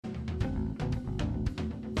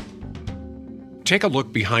Take a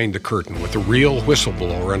look behind the curtain with the real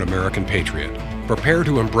whistleblower and American patriot. Prepare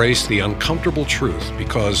to embrace the uncomfortable truth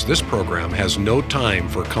because this program has no time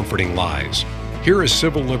for comforting lies. Here is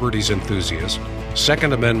civil liberties enthusiast,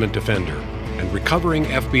 Second Amendment defender, and recovering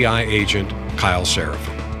FBI agent Kyle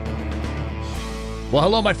Seraphin. Well,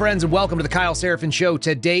 hello, my friends, and welcome to the Kyle Seraphin Show.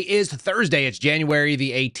 Today is Thursday. It's January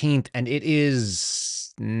the 18th, and it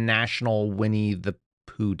is National Winnie the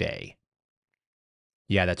Pooh Day.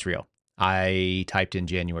 Yeah, that's real. I typed in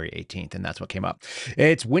January 18th, and that's what came up.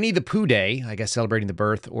 It's Winnie the Pooh Day, I guess celebrating the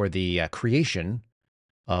birth or the creation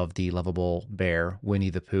of the lovable bear,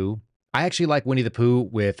 Winnie the Pooh. I actually like Winnie the Pooh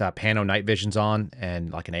with Pano night visions on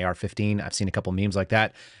and like an AR-15. I've seen a couple memes like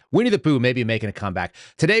that. Winnie the Pooh may be making a comeback.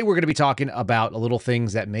 Today, we're going to be talking about a little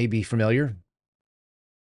things that may be familiar.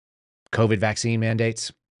 COVID vaccine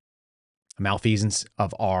mandates, malfeasance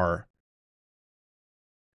of our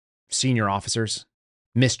senior officers,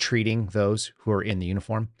 mistreating those who are in the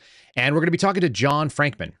uniform. And we're going to be talking to John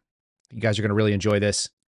Frankman. You guys are going to really enjoy this.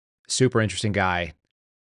 Super interesting guy.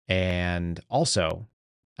 And also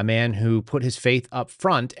a man who put his faith up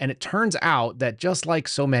front. And it turns out that just like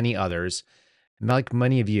so many others, like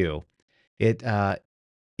many of you, it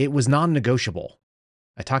was non-negotiable.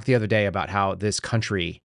 I talked the other day about how this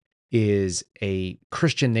country is a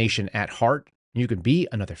Christian nation at heart. You can be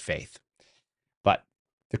another faith. But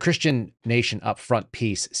the Christian nation up front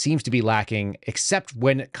piece seems to be lacking, except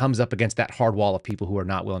when it comes up against that hard wall of people who are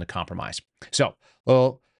not willing to compromise. So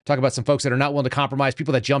we'll talk about some folks that are not willing to compromise,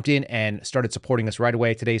 people that jumped in and started supporting us right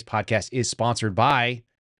away. Today's podcast is sponsored by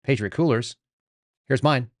Patriot Coolers. Here's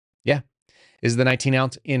mine. Yeah. This is the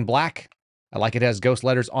 19-ounce in black. I like it. It has ghost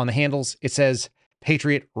letters on the handles. It says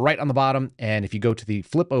Patriot right on the bottom. And if you go to the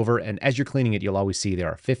flip over, and as you're cleaning it, you'll always see there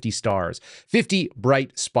are 50 stars, 50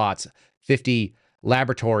 bright spots, 50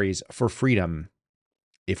 laboratories for freedom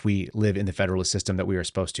if we live in the federalist system that we are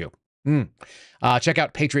supposed to. Check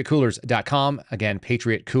out patriotcoolers.com. Again,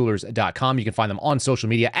 patriotcoolers.com. You can find them on social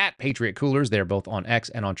media at Patriot Coolers. They're both on X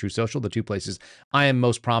and on True Social, the two places I am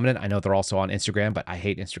most prominent. I know they're also on Instagram, but I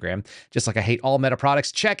hate Instagram, just like I hate all Meta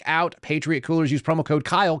products. Check out Patriot Coolers. Use promo code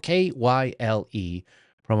Kyle, K-Y-L-E.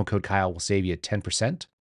 Promo code Kyle will save you 10%.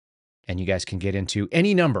 And you guys can get into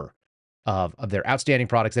any number of their outstanding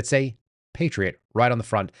products that say Patriot right on the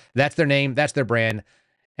front. That's their name, that's their brand,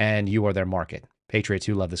 and you are their market. Patriots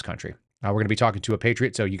who love this country. We're going to be talking to a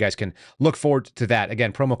Patriot, so you guys can look forward to that.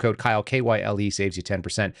 Again, promo code Kyle, K-Y-L-E, saves you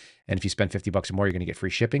 10%. And if you spend $50 or more, you're going to get free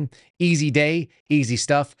shipping. Easy day, easy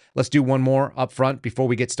stuff. Let's do one more up front before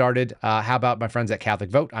we get started. How about my friends at Catholic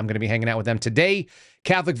Vote? I'm going to be hanging out with them today.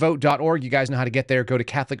 CatholicVote.org. You guys know how to get there. Go to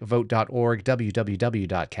CatholicVote.org,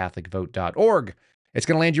 www.CatholicVote.org. It's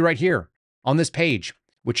going to land you right here on this page,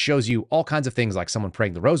 which shows you all kinds of things like someone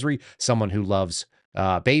praying the rosary, someone who loves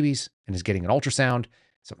babies and is getting an ultrasound,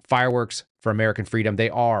 some fireworks for American freedom. They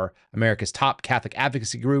are America's top Catholic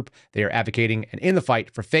advocacy group. They are advocating and in the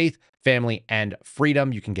fight for faith, family, and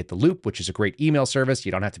freedom. You can get The Loop, which is a great email service.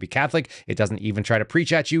 You don't have to be Catholic. It doesn't even try to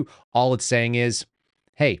preach at you. All it's saying is,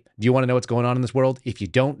 hey, do you want to know what's going on in this world? If you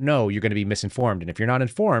don't know, you're going to be misinformed. And if you're not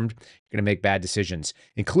informed, you're going to make bad decisions,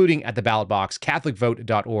 including at the ballot box,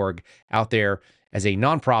 CatholicVote.org out there. As a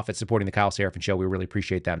nonprofit supporting the Kyle Seraphin Show, we really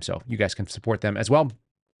appreciate them. So you guys can support them as well.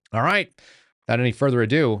 All right. Without any further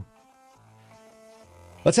ado,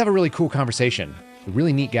 let's have a really cool conversation. A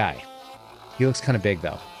really neat guy. He looks kind of big, though.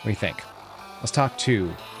 What do you think? Let's talk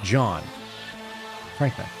to John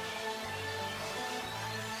Frankman.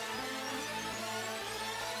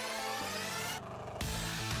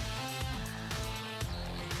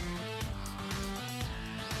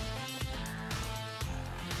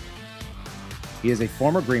 He is a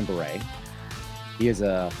former Green Beret. He is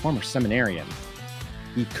a former seminarian.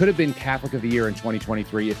 He could have been Catholic of the Year in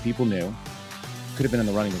 2023 if people knew. Could have been in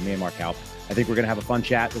the running with me and Mark Halp. I think we're going to have a fun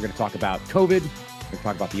chat. We're going to talk about COVID. We're going to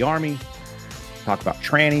talk about the Army. Talk about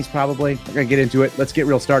trannies, probably. We're going to get into it. Let's get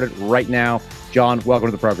real started right now. John, welcome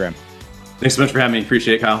to the program. Thanks so much for having me.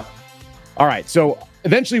 Appreciate it, Kyle. All right. So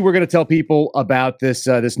eventually we're going to tell people about this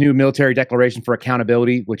new military declaration for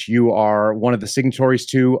accountability, which you are one of the signatories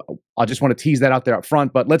to. I just want to tease that out there up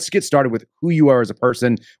front, but let's get started with who you are as a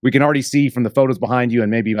person. We can already see from the photos behind you, and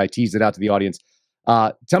maybe I teased it out to the audience.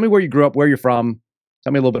 Tell me where you grew up, where you're from.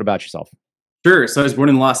 Tell me a little bit about yourself. Sure. So I was born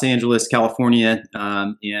in Los Angeles, California,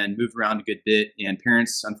 and moved around a good bit. And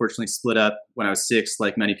parents unfortunately split up when I was 6,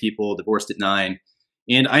 like many people, divorced at 9.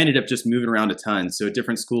 And I ended up just moving around a ton. So a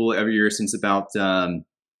different school every year since about,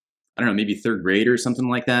 maybe 3rd grade or something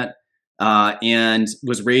like that. And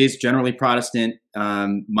was raised generally Protestant.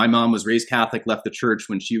 My mom was raised Catholic, left the church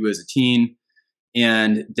when she was a teen.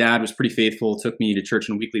 And dad was pretty faithful, took me to church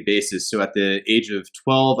on a weekly basis. So at the age of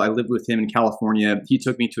 12, I lived with him in California. He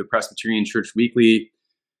took me to a Presbyterian church weekly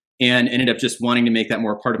and ended up just wanting to make that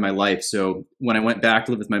more a part of my life. So when I went back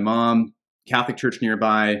to live with my mom, Catholic church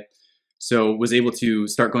nearby, so was able to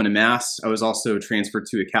start going to mass. I was also transferred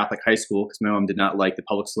to a Catholic high school because my mom did not like the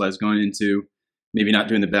public school I was going into, maybe not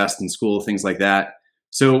doing the best in school, things like that.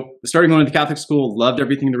 So started going to the Catholic school, loved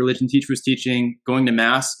everything the religion teacher was teaching, going to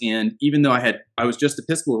mass. And even though I was just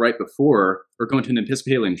Episcopal right before, or going to an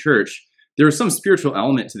Episcopalian church, there was some spiritual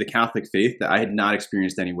element to the Catholic faith that I had not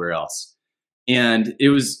experienced anywhere else. And it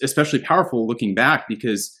was especially powerful looking back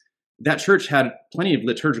because that church had plenty of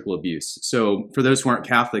liturgical abuse. So for those who aren't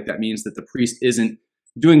Catholic, that means that the priest isn't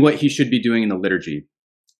doing what he should be doing in the liturgy.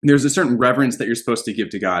 There's a certain reverence that you're supposed to give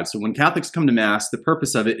to God. So when Catholics come to mass, the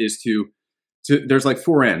purpose of it is to there's like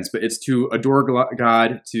four ends, but it's to adore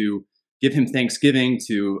God, to give him thanksgiving,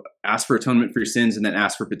 to ask for atonement for your sins, and then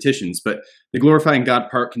ask for petitions. But the glorifying God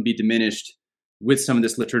part can be diminished with some of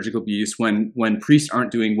this liturgical abuse when priests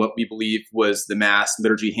aren't doing what we believe was the mass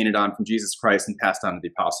liturgy handed on from Jesus Christ and passed on to the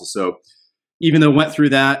apostles. So even though I went through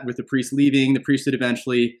that with the priest leaving, the priesthood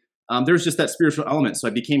eventually, there was just that spiritual element. So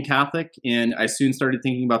I became Catholic, and I soon started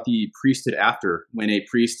thinking about the priesthood after, when a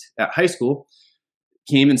priest at high school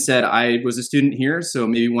came and said, I was a student here, so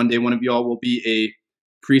maybe one day one of you all will be a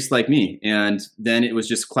priest like me. And then it was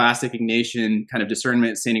just classic Ignatian kind of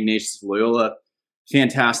discernment. St. Ignatius of Loyola,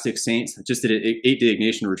 fantastic saint. Just did an 8-day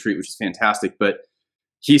Ignatian retreat, which is fantastic. But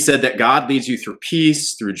he said that God leads you through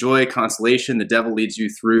peace, through joy, consolation. The devil leads you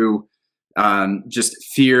through just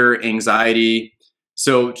fear, anxiety.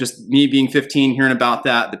 So just me being 15, hearing about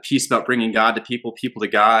that, the peace about bringing God to people, people to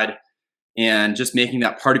God, and just making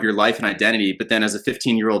that part of your life and identity. But then as a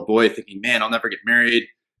 15-year-old boy thinking, man, I'll never get married.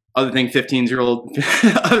 Other things 15-year-olds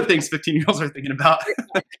are thinking about.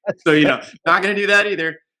 So, not going to do that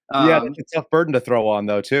either. Yeah, it's a tough burden to throw on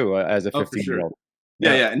though, too, as a 15-year-old.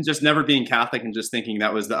 Sure. Yeah. And just never being Catholic and just thinking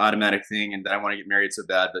that was the automatic thing and that I want to get married so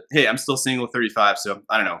bad. But hey, I'm still single, 35. So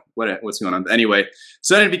I don't know what's going on. But anyway,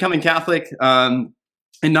 so I ended up becoming Catholic.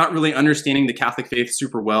 And not really understanding the Catholic faith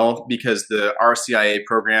super well because the RCIA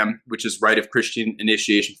program, which is Rite of Christian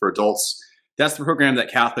Initiation for Adults, that's the program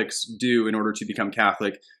that Catholics do in order to become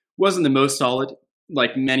Catholic, wasn't the most solid,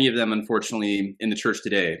 like many of them, unfortunately, in the church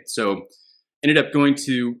today. So ended up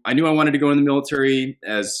I knew I wanted to go in the military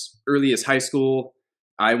as early as high school.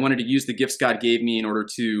 I wanted to use the gifts God gave me in order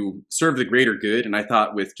to serve the greater good. And I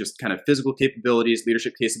thought with just kind of physical capabilities,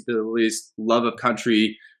 leadership capabilities, love of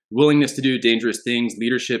country, willingness to do dangerous things,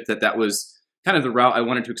 leadership, that was kind of the route I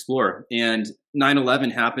wanted to explore. And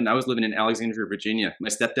 9/11 happened. I was living in Alexandria, Virginia. My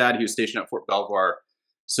stepdad, he was stationed at Fort Belvoir.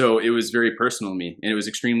 So it was very personal to me. And it was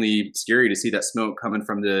extremely scary to see that smoke coming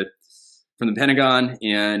from the Pentagon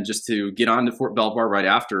and just to get on to Fort Belvoir right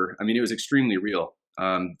after. I mean, it was extremely real,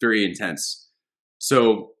 very intense.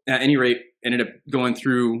 So at any rate, ended up going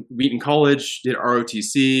through Wheaton College, did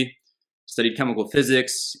ROTC, studied chemical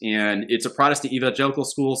physics, and it's a Protestant evangelical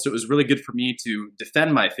school. So it was really good for me to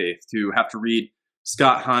defend my faith, to have to read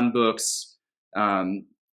Scott Hahn books,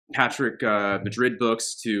 Patrick Madrid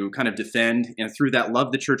books to kind of defend. And through that,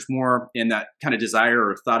 love the church more, and that kind of desire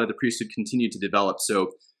or thought of the priesthood continued to develop.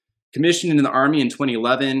 So commissioned in the Army in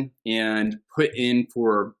 2011 and put in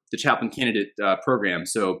for the chaplain candidate program.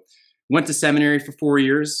 So went to seminary for 4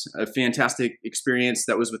 years, a fantastic experience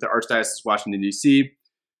that was with the Archdiocese of Washington, D.C.,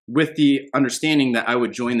 with the understanding that I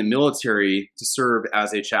would join the military to serve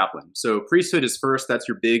as a chaplain. So priesthood is first. That's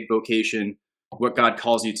your big vocation, what God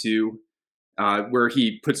calls you to, where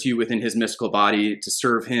he puts you within his mystical body to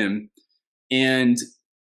serve him. And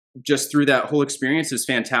just through that whole experience is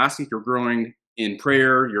fantastic. You're growing in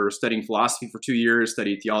prayer. You're studying philosophy for 2 years,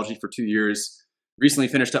 studied theology for 2 years. Recently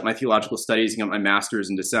finished up my theological studies and got my master's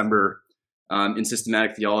in December in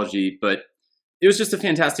systematic theology. But it was just a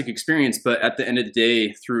fantastic experience. But at the end of the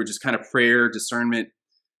day, through just kind of prayer, discernment,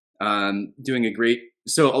 doing a great...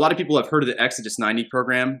 So a lot of people have heard of the Exodus 90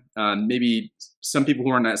 program. Maybe some people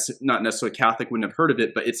who are not necessarily Catholic wouldn't have heard of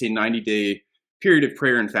it, but it's a 90-day period of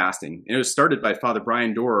prayer and fasting. And it was started by Father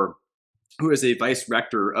Brian Dorr, who was a vice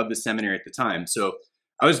rector of the seminary at the time. So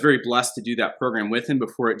I was very blessed to do that program with him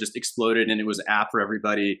before it just exploded and it was an app for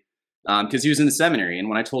everybody, because he was in the seminary. And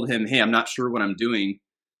when I told him, hey, I'm not sure what I'm doing,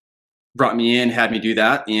 brought me in, had me do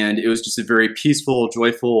that. And it was just a very peaceful,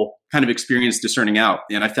 joyful kind of experience discerning out.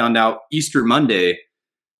 And I found out Easter Monday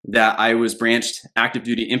that I was branched active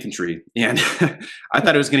duty infantry. And I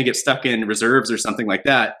thought I was going to get stuck in reserves or something like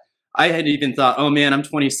that. I had even thought, oh man, I'm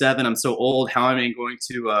 27. I'm so old. How am I going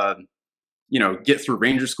to, get through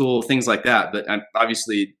Ranger school, things like that. But I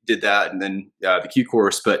obviously did that. And then the Q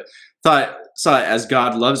course, but saw it as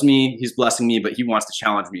God loves me, he's blessing me, but he wants to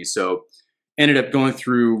challenge me. So ended up going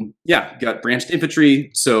through, got branched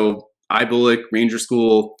infantry. So IBOLC, Ranger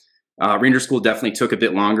School. Ranger School definitely took a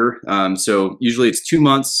bit longer. So usually it's 2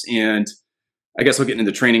 months, and I guess I'll get into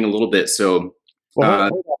the training a little bit. So, hold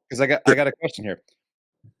on, because I got a question here.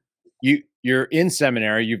 You're in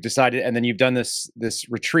seminary, you've decided, and then you've done this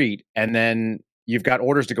retreat, and then you've got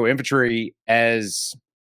orders to go infantry as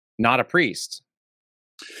not a priest.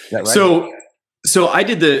 Is that right? So I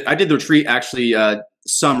did the retreat actually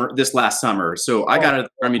this last summer. So I got out of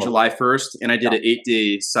the Army July 1st, and I did an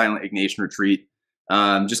 8-day silent Ignatian retreat,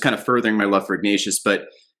 just kind of furthering my love for Ignatius. But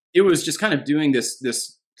it was just kind of doing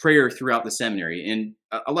this prayer throughout the seminary, and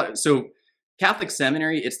a lot. So Catholic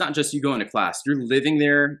seminary, it's not just you go into class. You're living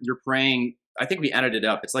there. You're praying. I think we added it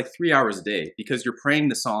up. It's like 3 hours a day, because you're praying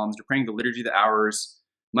the Psalms. You're praying the Liturgy of the Hours.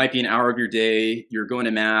 Might be an hour of your day. You're going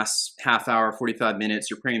to mass, half hour, 45 minutes.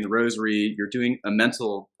 You're praying the rosary. You're doing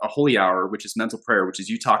a holy hour, which is mental prayer, which is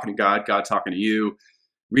you talking to God, God talking to you,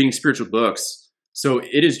 reading spiritual books. So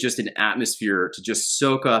it is just an atmosphere to just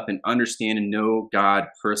soak up and understand and know God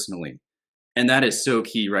personally. And that is so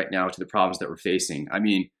key right now to the problems that we're facing. I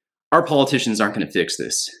mean, our politicians aren't going to fix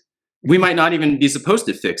this. We might not even be supposed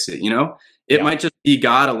to fix it, It might just be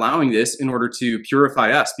God allowing this in order to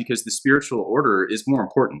purify us, because the spiritual order is more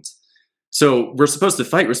important. So we're supposed to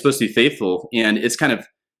fight. We're supposed to be faithful. And it's kind of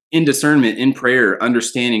in discernment, in prayer,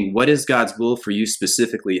 understanding what is God's will for you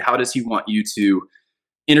specifically. How does he want you to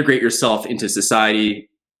integrate yourself into society,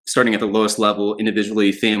 starting at the lowest level,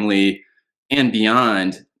 individually, family, and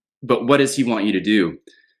beyond? But what does he want you to do?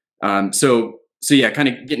 So yeah, kind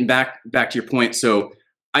of getting back to your point. So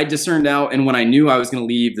I discerned out, and when I knew I was going to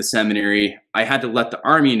leave the seminary, I had to let the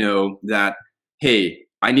Army know that, hey,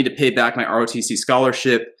 I need to pay back my ROTC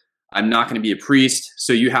scholarship. I'm not going to be a priest,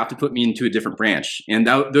 so you have to put me into a different branch. And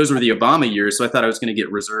those were the Obama years, so I thought I was going to get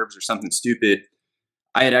reserves or something stupid.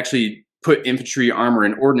 I had actually put infantry, armor,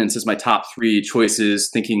 and ordnance as my top 3 choices,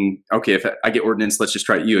 thinking, okay, if I get ordnance, let's just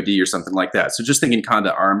try EOD or something like that. So just thinking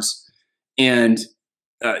combat arms. And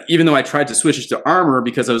even though I tried to switch it to armor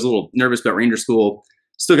because I was a little nervous about Ranger School,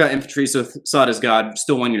 still got infantry, so saw it as God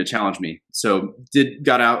still wanting to challenge me. So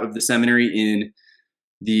got out of the seminary in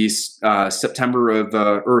the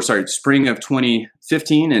spring of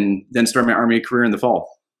 2015, and then started my Army career in the fall.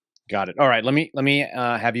 Got it. All right. Let me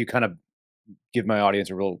have you kind of give my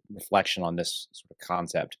audience a real reflection on this sort of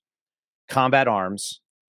concept. Combat arms,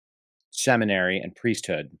 seminary, and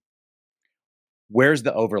priesthood. Where's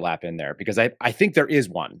the overlap in there? Because I think there is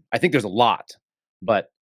one. I think there's a lot,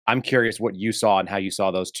 but I'm curious what you saw and how you saw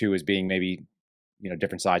those two as being maybe,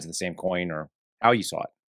 different sides of the same coin, or how you saw it.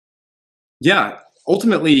 Yeah.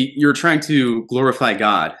 Ultimately, you're trying to glorify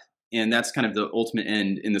God. And that's kind of the ultimate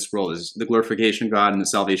end in this world, is the glorification of God and the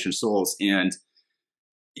salvation of souls. And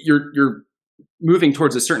you're moving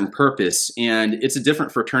towards a certain purpose. And it's a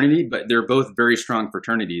different fraternity, but they're both very strong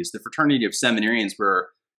fraternities. The fraternity of seminarians, where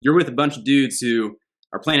you're with a bunch of dudes who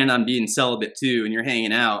are planning on being celibate too, and you're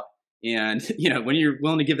hanging out. And, when you're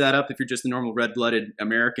willing to give that up, if you're just a normal red-blooded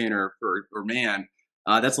American or man,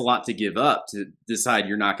 that's a lot to give up, to decide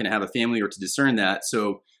you're not going to have a family or to discern that.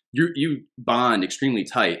 So you bond extremely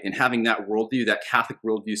tight, and having that worldview, that Catholic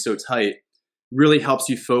worldview so tight, really helps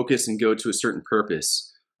you focus and go to a certain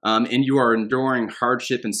purpose. And you are enduring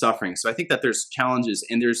hardship and suffering. So I think that there's challenges,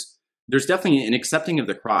 and there's definitely an accepting of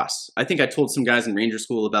the cross. I think I told some guys in Ranger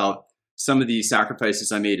School about some of the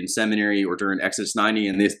sacrifices I made in seminary or during Exodus 90,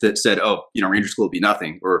 and they said, oh, Ranger School would be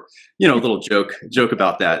nothing, or, a little joke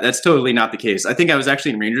about that. That's totally not the case. I think I was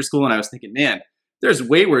actually in Ranger School, and I was thinking, man, there's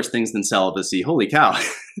way worse things than celibacy. Holy cow.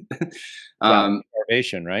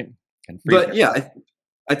 Starvation, right? But yeah,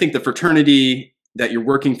 I think the fraternity, that you're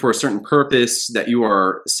working for a certain purpose, that you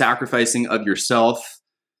are sacrificing of yourself,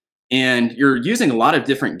 and you're using a lot of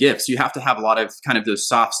different gifts. You have to have a lot of kind of those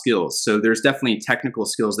soft skills. So there's definitely technical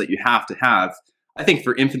skills that you have to have. I think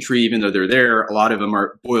for infantry, even though they're there, a lot of them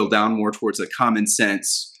are boiled down more towards a common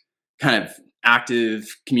sense, kind of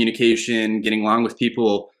active communication, getting along with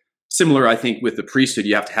people. Similar, I think, with the priesthood,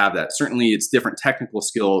 you have to have that. Certainly it's different technical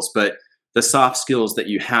skills, but the soft skills that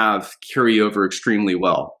you have carry over extremely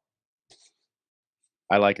well.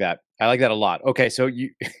 I like that. I like that a lot. Okay, so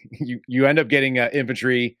you end up getting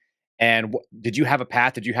infantry. And did you have a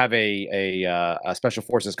path? Did you have a special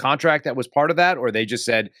forces contract that was part of that? Or they just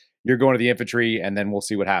said, you're going to the infantry and then we'll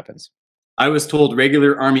see what happens? I was told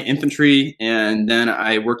regular Army infantry, and then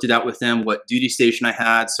I worked it out with them what duty station I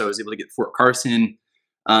had. So I was able to get Fort Carson.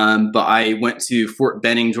 But I went to Fort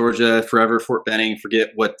Benning, Georgia, forever Fort Benning, forget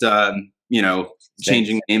what,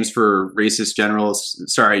 changing names for racist generals.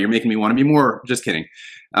 Sorry, you're making me want to be more. Just kidding.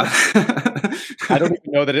 I don't even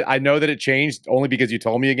know that I know that it changed only because you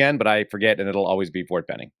told me again, but I forget, and it'll always be Fort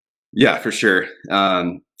Benning. Yeah, for sure.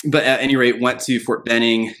 But at any rate, went to Fort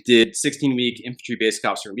Benning, did 16-week infantry basic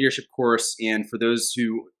officer leadership course. And for those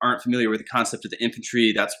who aren't familiar with the concept of the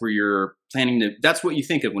infantry, that's where you're planning to, that's what you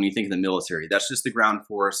think of when you think of the military. That's just the ground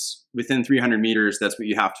force within 300 meters. That's what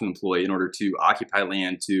you have to employ in order to occupy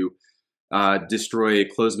land, to destroy,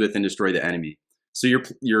 close with, and destroy the enemy. So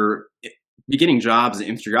your beginning job as an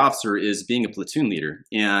infantry officer is being a platoon leader.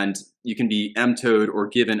 And you can be MTO'd or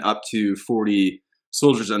given up to 40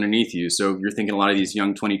 soldiers underneath you. So you're thinking a lot of these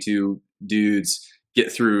young 22 dudes get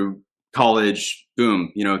through college,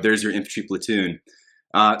 boom, there's your infantry platoon.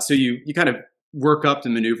 So you kind of work up the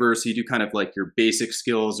maneuver. So you do kind of like your basic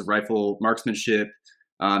skills of rifle marksmanship,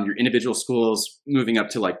 your individual skills, moving up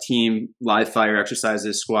to like team live fire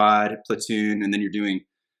exercises, squad, platoon, and then you're doing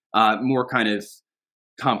more kind of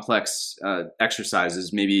complex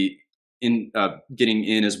exercises, maybe in getting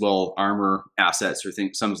in as well armor assets or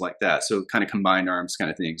things, something like that. So kind of combined arms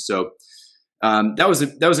kind of thing. So that was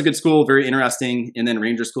a good school, very interesting. And then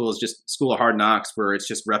Ranger School is just school of hard knocks, where it's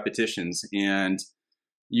just repetitions, and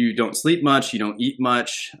you don't sleep much, you don't eat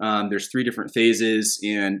much. There's 3 different phases,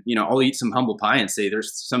 and I'll eat some humble pie and say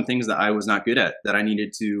there's some things that I was not good at that I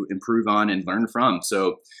needed to improve on and learn from.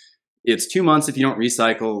 So it's 2 months if you don't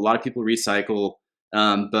recycle. A lot of people recycle.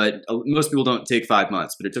 But most people don't take 5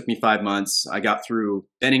 months, but it took me 5 months. I got through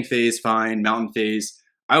Benning phase fine, mountain phase.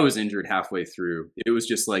 I was injured halfway through. It was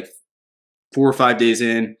just like 4 or 5 days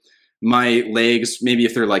in. My legs, maybe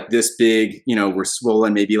if they're like this big, were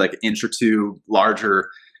swollen, maybe like an inch or 2 larger.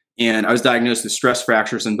 And I was diagnosed with stress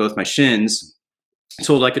fractures in both my shins.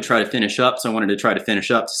 Told I could try to finish up. So I wanted to try to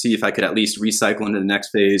finish up to see if I could at least recycle into the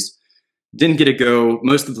next phase. Didn't get a go.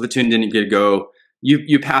 Most of the platoon didn't get a go.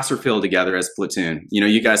 You pass or fail together as a platoon.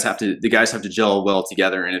 The guys have to gel well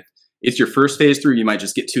together. And if it's your first phase through, you might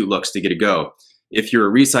just get 2 looks to get a go. If you're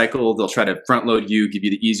a recycle, they'll try to front load you, give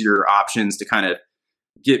you the easier options to kind of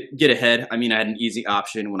get ahead. I mean, I had an easy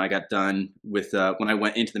option when I got done with, when I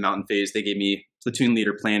went into the mountain phase, they gave me platoon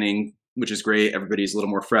leader planning, which is great. Everybody's a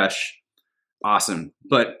little more fresh. Awesome.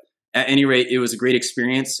 But at any rate, it was a great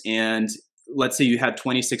experience. And let's say you had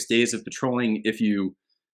 26 days of patrolling. If you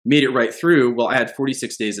made it right through, well, I had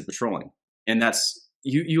 46 days of patrolling, and that's,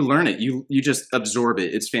 you learn it. You just absorb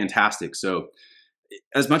it. It's fantastic. So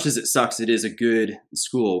as much as it sucks, it is a good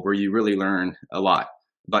school where you really learn a lot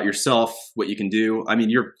about yourself, what you can do. I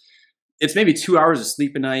mean, it's maybe 2 hours of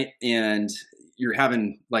sleep a night, and you're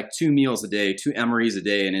having like 2 meals a day, 2 MREs a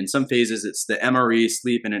day. And in some phases it's the MRE,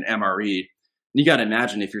 sleep, and an MRE. You got to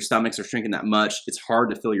imagine if your stomachs are shrinking that much, it's hard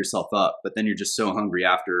to fill yourself up, but then you're just so hungry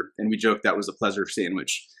after. And we joked that was a pleasure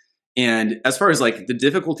sandwich. And as far as like the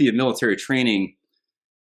difficulty of military training,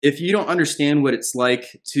 if you don't understand what it's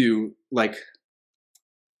like to like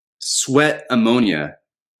sweat ammonia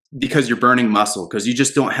because you're burning muscle, because you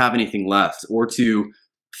just don't have anything left, or to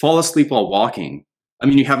fall asleep while walking, I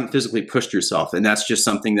mean, you haven't physically pushed yourself. And that's just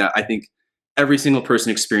something that I think every single person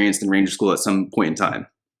experienced in Ranger School at some point in time.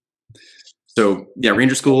 So yeah,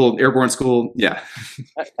 Ranger School, Airborne School. Yeah.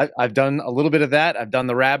 I've done a little bit of that. I've done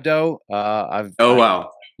the rhabdo.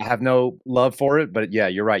 Wow. I have no love for it, but yeah,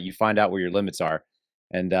 you're right. You find out where your limits are.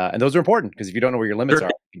 And those are important, because if you don't know where your limits are,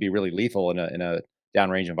 it can be really lethal in a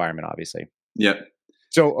downrange environment, obviously. Yep.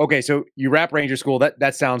 So, okay. So you wrap Ranger School.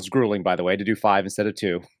 That sounds grueling, by the way, to do 5 instead of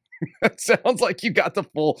 2. It sounds like you got the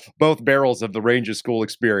full, both barrels of the Ranger School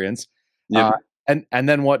experience. Yep. And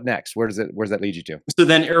then what next? Where does that lead you to? So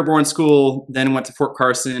then Airborne School, then went to Fort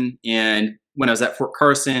Carson. And when I was at Fort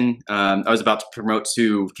Carson, I was about to promote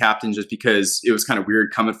to captain, just because it was kind of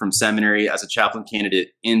weird coming from seminary as a chaplain candidate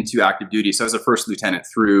into active duty. So I was a first lieutenant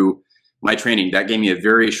through my training. That gave me a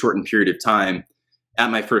very shortened period of time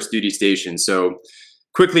at my first duty station. So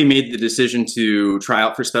quickly made the decision to try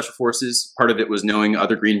out for Special Forces. Part of it was knowing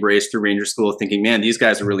other Green Berets through Ranger School, thinking, man, these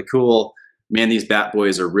guys are really cool. Man, these bat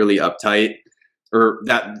boys are really uptight. Or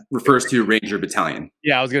that refers to Ranger Battalion.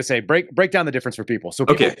 Yeah, I was going to say, break down the difference for people. So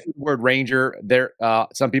people, the word Ranger, there,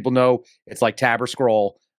 some people know it's like tab or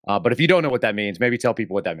scroll. But if you don't know what that means, maybe tell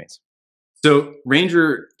people what that means. So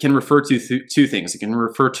Ranger can refer to 2 things. It can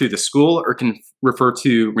refer to the school, or can refer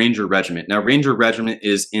to Ranger Regiment. Now, Ranger Regiment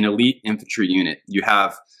is an elite infantry unit. You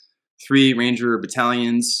have 3 Ranger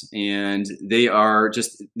battalions, and they are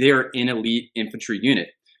an elite infantry unit.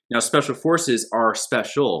 Now, Special Forces are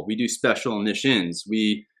special. We do special missions.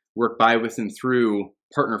 We work by, with, and through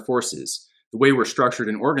partner forces. The way we're structured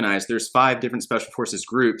and organized, there's 5 different Special Forces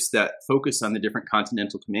groups that focus on the different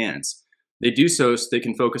continental commands. they do so they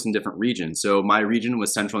can focus in different regions. So my region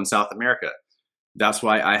was Central and South America. That's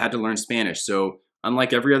why I had to learn Spanish. So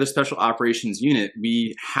unlike every other special operations unit,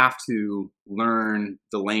 we have to learn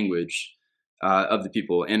the language of the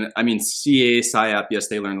people. And I mean, CA, SIAP, yes,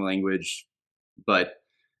 they learn the language, but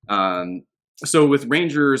so with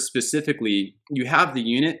Rangers specifically, you have the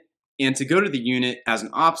unit, and to go to the unit as an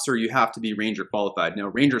officer, you have to be Ranger qualified. Now,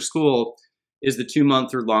 Ranger school is the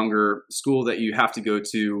 2-month or longer school that you have to go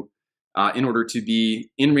to in order to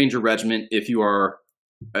be in Ranger Regiment if you are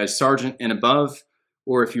a sergeant and above,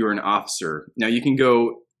 or if you're an officer. Now, you can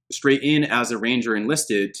go straight in as a Ranger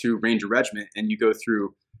enlisted to Ranger Regiment, and you go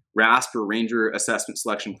through RASP, or Ranger Assessment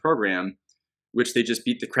Selection Program, which they just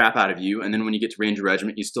beat the crap out of you. And then when you get to Ranger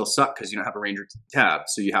Regiment, you still suck because you don't have a Ranger tab.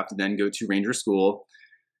 So you have to then go to Ranger School.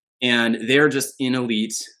 And they're just an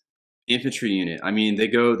elite infantry unit. I mean, they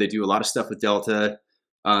do a lot of stuff with Delta,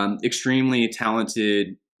 extremely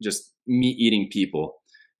talented, just meat-eating people.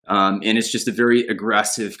 And it's just a very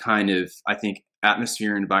aggressive kind of, I think,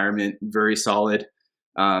 atmosphere, environment, very solid.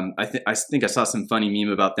 I think I saw some funny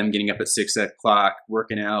meme about them getting up at 6 o'clock,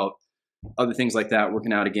 working out, other things like that,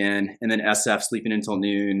 working out again, and then SF sleeping until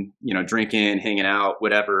noon, drinking, hanging out,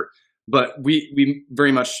 whatever. But we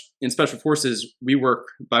very much in Special Forces, we work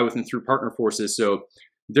by, with, and through partner forces. So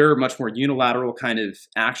they're much more unilateral kind of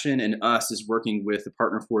action, and us is working with the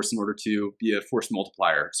partner force in order to be a force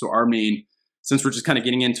multiplier. So our main, since we're just kind of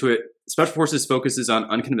getting into it, Special Forces focuses on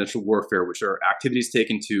unconventional warfare, which are activities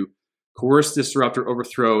taken to coerce, disrupt, or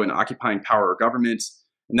overthrow an occupying power or government.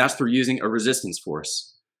 And that's through using a resistance force.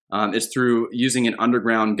 It's through using an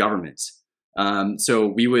underground government. So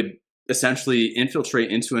we would essentially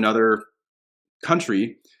infiltrate into another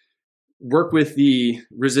country, work with the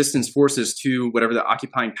resistance forces to whatever the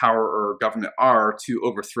occupying power or government are to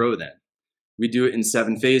overthrow them. We do it in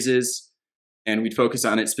 7 phases, and we'd focus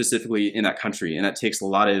on it specifically in that country. And that takes a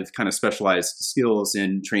lot of kind of specialized skills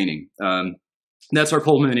and training. That's our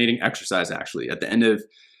culminating exercise, actually. At the end of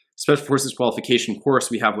Special Forces qualification course,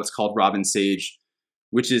 we have what's called Robin Sage,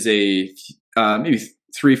 which is a maybe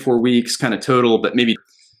 3-4 weeks kind of total, but maybe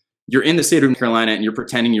you're in the state of North Carolina and you're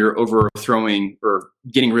pretending you're overthrowing or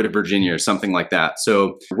getting rid of Virginia or something like that.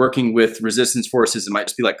 So working with resistance forces, it might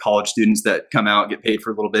just be like college students that come out, get paid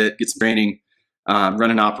for a little bit, get some training,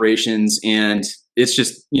 running operations. And it's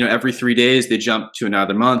just, every 3 days they jump to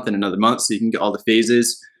another month and another month so you can get all the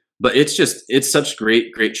phases. But it's such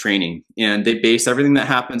great training. And they base everything that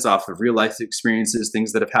happens off of real life experiences,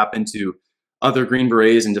 things that have happened to other Green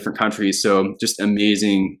Berets in different countries. So just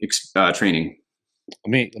amazing training.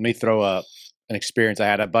 Let me throw an experience. I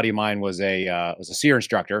had a buddy of mine was a SEER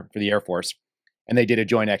instructor for the Air Force, and they did a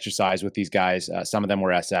joint exercise with these guys. Some of them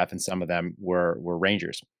were SF and some of them were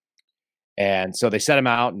Rangers. And so they set them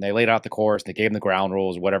out and they laid out the course. They gave them the ground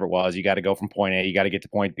rules, whatever it was. You got to go from point A, you got to get to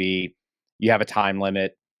point B. You have a time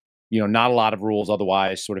limit. Not a lot of rules.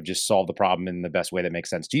 Otherwise, sort of just solve the problem in the best way that makes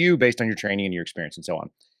sense to you based on your training and your experience and so on.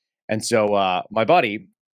 And so my buddy,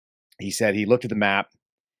 he said he looked at the map,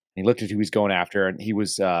 and he looked at who he's going after, and he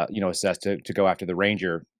was, assessed to go after the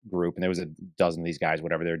Ranger group. And there was a dozen of these guys,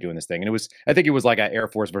 whatever, they were doing this thing. And I think it was like an Air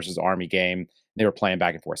Force versus Army game. They were playing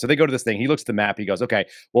back and forth. So they go to this thing. He looks at the map. He goes, okay,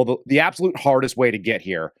 well, the absolute hardest way to get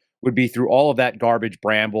here would be through all of that garbage,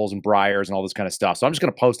 brambles and briars and all this kind of stuff. So I'm just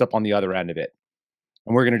going to post up on the other end of it.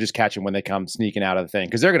 And we're going to just catch them when they come sneaking out of the thing.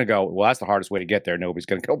 Because they're going to go, well, that's the hardest way to get there. Nobody's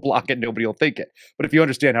going to go block it. Nobody will think it. But if you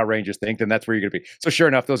understand how Rangers think, then that's where you're going to be. So sure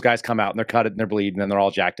enough, those guys come out and they're cut and they're bleeding and they're all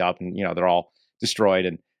jacked up and, they're all destroyed.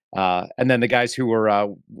 And then the guys who were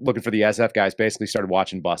looking for the SF guys basically started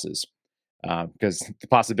watching buses. Because the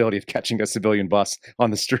possibility of catching a civilian bus on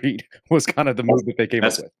the street was kind of the move that they came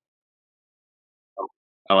up with.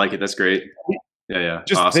 I like it. That's great. Yeah.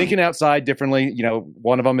 Just awesome. Thinking outside differently.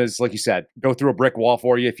 One of them is, like you said, go through a brick wall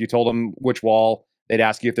for you. If you told them which wall, they'd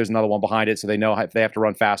ask you if there's another one behind it, so they know if they have to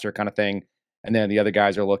run faster, kind of thing. And then the other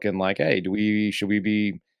guys are looking like, hey, should we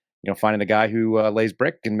be, finding the guy who lays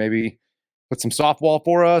brick and maybe put some soft wall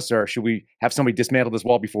for us, or should we have somebody dismantle this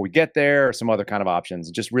wall before we get there, or some other kind of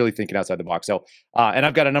options? Just really thinking outside the box. So, and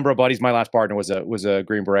I've got a number of buddies. My last partner was a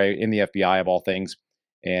Green Beret in the FBI of all things,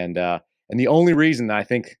 and the only reason I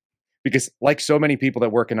think. Because like so many people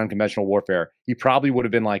that work in unconventional warfare, he probably would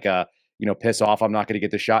have been like piss off, I'm not going to get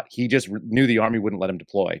this shot. He just knew the Army wouldn't let him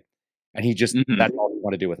deploy. And he just, that's all he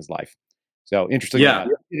wanted to do with his life. So interestingly,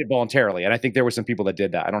 he did it voluntarily. And I think there were some people that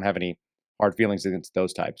did that. I don't have any hard feelings against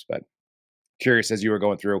those types, but curious as you were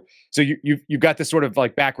going through. So you've got this sort of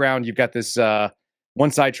like background, you've got this one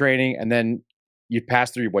side training, and then you pass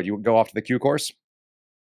through you go off to the Q course?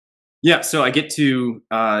 Yeah, so I get to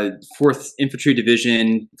 4th Infantry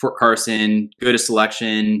Division, Fort Carson, go to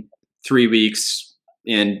selection, 3 weeks,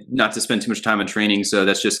 and not to spend too much time on training. So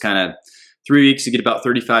that's just kind of 3 weeks. You get about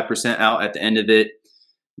 35% out at the end of it.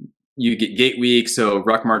 You get gait week, so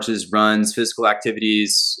ruck marches, runs, physical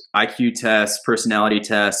activities, IQ tests, personality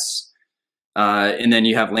tests, and then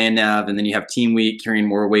you have land nav, and then you have team week, carrying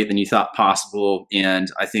more weight than you thought possible. And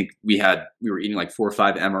I think we were eating like 4 or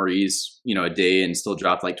 5 MREs, a day, and still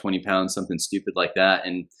dropped like 20 pounds, something stupid like that.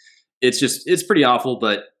 And it's pretty awful,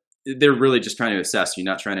 but they're really just trying to assess you,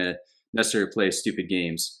 not trying to necessarily play stupid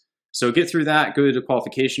games. So get through that, go to the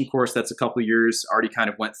qualification course. That's a couple of years. Already kind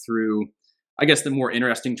of went through, I guess, the more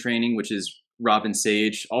interesting training, which is Robin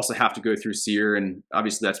Sage. Also have to go through SEER, and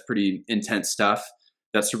obviously that's pretty intense stuff.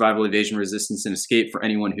 That's survival, evasion, resistance, and escape for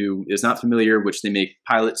anyone who is not familiar, which they make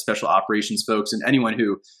pilot special operations folks, and anyone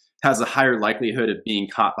who has a higher likelihood of being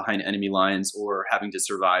caught behind enemy lines or having to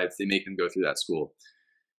survive, they make them go through that school.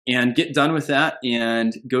 And get done with that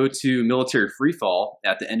and go to military free fall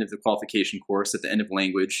at the end of the qualification course, at the end of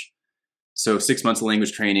language. So 6 months of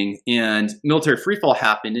language training. And military free fall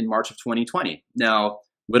happened in March of 2020. Now,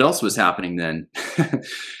 what else was happening then?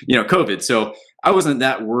 COVID. So I wasn't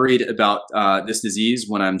that worried about this disease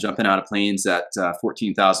when I'm jumping out of planes at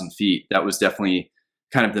 14,000 feet. That was definitely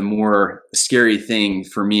kind of the more scary thing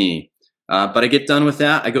for me. But I get done with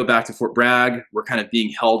that. I go back to Fort Bragg. We're kind of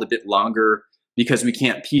being held a bit longer because we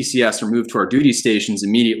can't PCS or move to our duty stations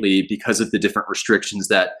immediately because of the different restrictions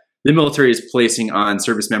that the military is placing on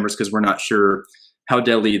service members, because we're not sure how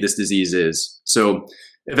deadly this disease is. So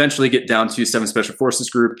eventually get down to 7th Special Forces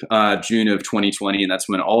Group, June of 2020, and that's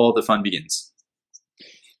when all the fun begins.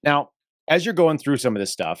 Now, as you're going through some of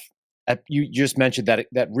this stuff, you just mentioned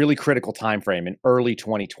that really critical time frame in early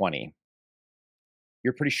 2020.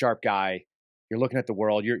 You're a pretty sharp guy. You're looking at the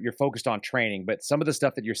world. You're focused on training, but some of the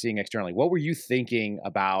stuff that you're seeing externally, what were you thinking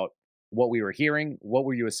about what we were hearing? What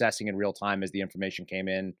were you assessing in real time as the information came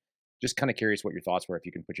in? Just kind of curious what your thoughts were, if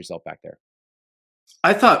you can put yourself back there.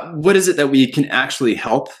 I thought, what is it that we can actually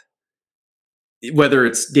help? Whether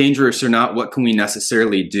it's dangerous or not, what can we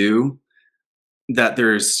necessarily do? That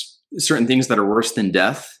there's certain things that are worse than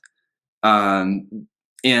death.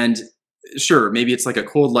 And sure, maybe it's like a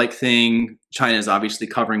cold-like thing. China is obviously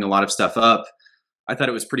covering a lot of stuff up. I thought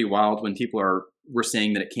it was pretty wild when people were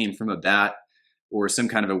saying that it came from a bat or some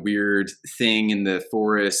kind of a weird thing in the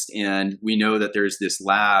forest. And we know that there's this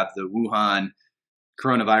lab, the Wuhan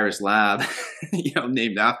coronavirus lab,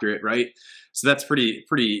 named after it, right? So that's pretty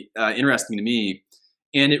interesting to me.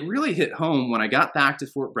 And it really hit home when I got back to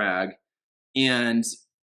Fort Bragg, and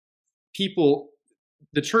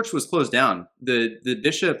the church was closed down. The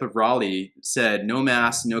bishop of Raleigh said, no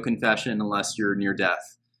mass, no confession unless you're near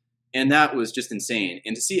death. And that was just insane.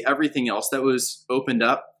 And to see everything else that was opened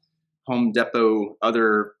up, Home Depot,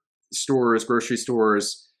 other stores, grocery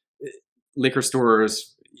stores, liquor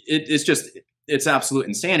stores, it's absolute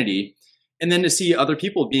insanity. And then to see other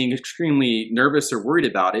people being extremely nervous or worried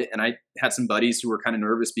about it. And I had some buddies who were kind of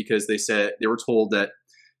nervous because they said they were told that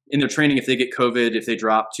in their training, if they get COVID, if they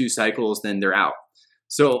drop 2 cycles, then they're out.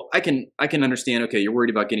 So I can understand, okay, you're worried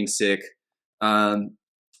about getting sick.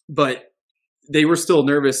 But they were still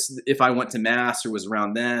nervous if I went to mass or was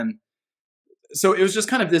around them. So it was just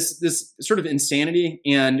kind of this sort of insanity.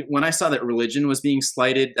 And when I saw that religion was being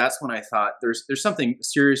slighted, that's when I thought there's something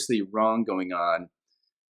seriously wrong going on.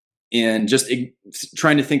 And just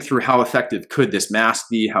trying to think through how effective could this mask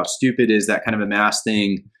be? How stupid is that kind of a mask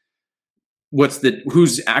thing?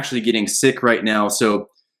 Who's actually getting sick right now? So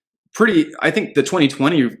I think the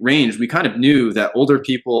 2020 range, we kind of knew that older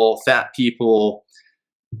people, fat people,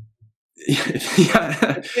 it's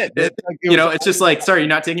just like, sorry, you're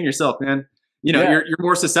not taking yourself, man. You're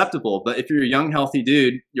more susceptible. But if you're a young, healthy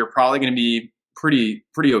dude, you're probably going to be pretty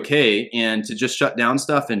okay. And to just shut down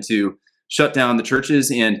stuff and to shut down the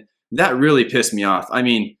churches, and that really pissed me off. I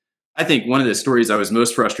mean, I think one of the stories I was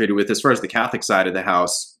most frustrated with, as far as the Catholic side of the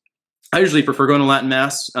house, I usually prefer going to Latin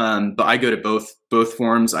Mass, but I go to both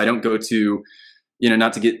forms. I don't go to, I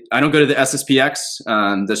don't go to the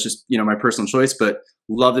SSPX. That's just, my personal choice, but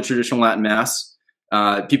love the traditional Latin Mass.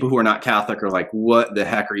 People who are not Catholic are like, what the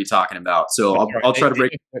heck are you talking about? So I'll try to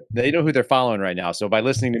break. They know who they're following right now. So by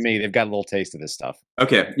listening to me, they've got a little taste of this stuff.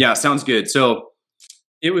 Okay. Yeah. Sounds good. So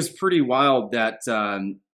it was pretty wild that,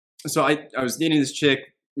 so I was dating this chick.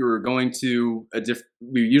 We were going to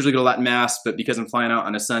we usually go to Latin Mass, but because I'm flying out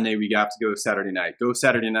on a Sunday, we have to go Saturday night. Go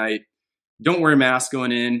Saturday night, don't wear a mask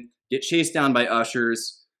going in, get chased down by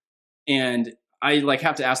ushers. And I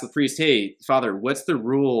have to ask the priest, hey, Father, what's the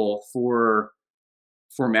rule for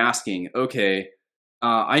masking? Okay.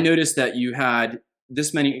 I noticed that you had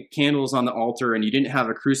this many candles on the altar and you didn't have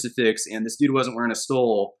a crucifix and this dude wasn't wearing a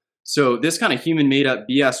stole. So this kind of human made up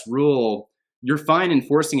BS rule, you're fine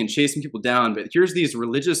enforcing and chasing people down, but here's these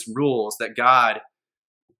religious rules that God,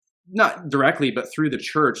 not directly, but through the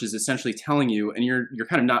church, is essentially telling you, and you're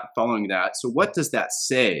kind of not following that. So what does that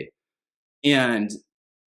say? And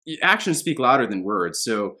actions speak louder than words.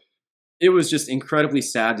 So it was just incredibly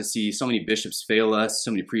sad to see so many bishops fail us,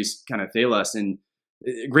 so many priests kind of fail us. And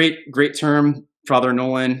great term, Father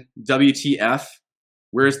Nolan, WTF,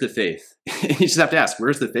 where's the faith? You just have to ask,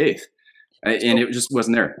 where's the faith? And it just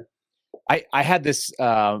wasn't there. I had this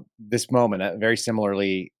moment, very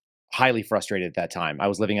similarly, highly frustrated at that time. I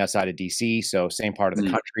was living outside of DC, so same part of the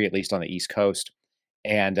country, at least on the East Coast.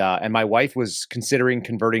 And my wife was considering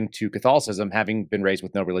converting to Catholicism, having been raised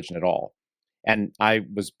with no religion at all. And I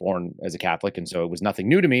was born as a Catholic, and so it was nothing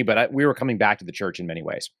new to me, but we were coming back to the church in many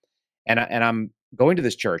ways. And I'm going to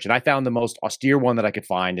this church, and I found the most austere one that I could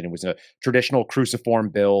find, and it was a traditional cruciform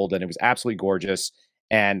build, and it was absolutely gorgeous.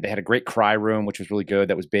 And they had a great cry room, which was really good.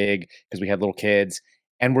 That was big because we had little kids.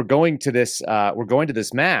 And we're going to this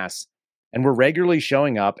mass, and we're regularly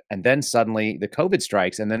showing up, and then suddenly the COVID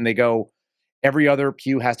strikes, and then they go, every other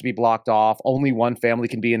pew has to be blocked off. Only one family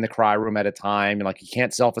can be in the cry room at a time. And like, you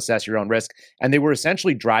can't self-assess your own risk. And they were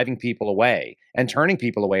essentially driving people away and turning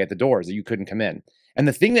people away at the doors that you couldn't come in. And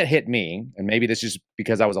the thing that hit me, and maybe this is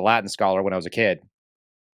because I was a Latin scholar when I was a kid,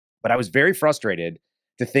 but I was very frustrated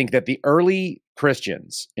to think that the early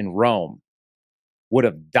Christians in Rome would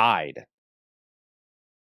have died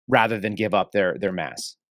rather than give up their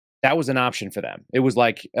mass. That was an option for them. It was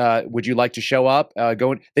like, would you like to show up?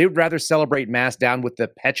 They would rather celebrate mass down with the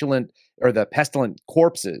pestilent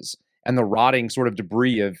corpses and the rotting sort of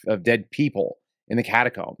debris of dead people in the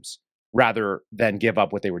catacombs rather than give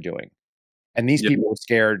up what they were doing. And these people were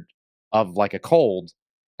scared of like a cold,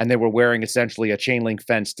 and they were wearing essentially a chain link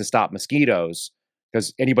fence to stop mosquitoes.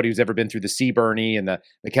 Because anybody who's ever been through the sea burning and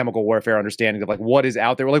the chemical warfare understanding of like what is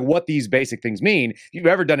out there, like what these basic things mean. If you've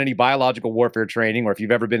ever done any biological warfare training, or if you've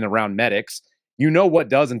ever been around medics, you know what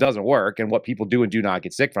does and doesn't work and what people do and do not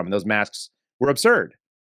get sick from. And those masks were absurd.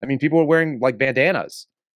 I mean, people were wearing like bandanas,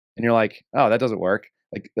 and you're like, oh, that doesn't work.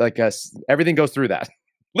 Everything goes through that.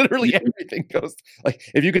 Literally everything goes. Like,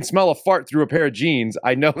 if you can smell a fart through a pair of jeans,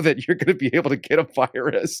 I know that you're going to be able to get a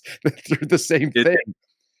virus through the same thing.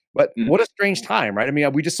 But what a strange time, right? I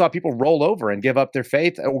mean, we just saw people roll over and give up their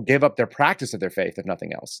faith, or give up their practice of their faith, if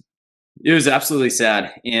nothing else. It was absolutely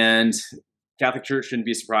sad. And Catholic Church shouldn't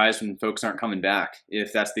be surprised when folks aren't coming back,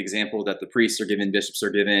 if that's the example that the priests are given, bishops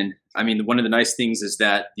are given. I mean, one of the nice things is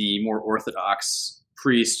that the more Orthodox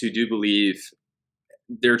priests who do believe,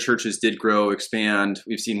 their churches did grow, expand.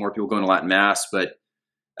 We've seen more people going to Latin Mass, but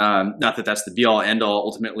not that that's the be all end all.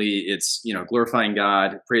 Ultimately, it's, glorifying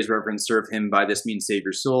God, praise, reverence, serve him, by this means save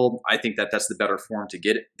your soul. I think that that's the better form to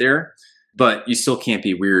get it there, but you still can't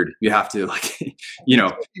be weird. You have to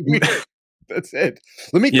That's it.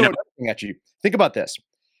 Let me throw another thing at you. Think about this.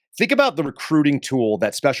 Think about the recruiting tool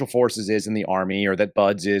that Special Forces is in the Army, or that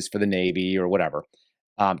Buds is for the Navy, or whatever,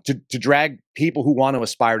 to drag people who want to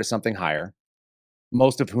aspire to something higher,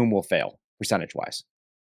 most of whom will fail percentage-wise.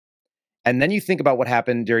 And then you think about what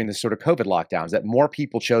happened during the sort of COVID lockdowns, that more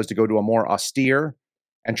people chose to go to a more austere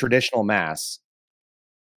and traditional mass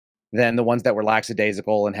than the ones that were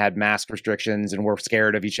lackadaisical and had mask restrictions and were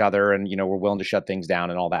scared of each other and, were willing to shut things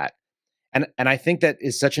down and all that. And I think that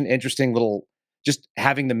is such an interesting little, just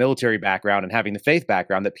having the military background and having the faith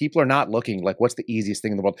background, that people are not looking like, what's the easiest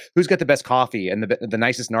thing in the world? Who's got the best coffee and the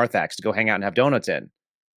nicest narthex to go hang out and have donuts in?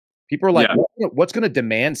 People are like, what's going to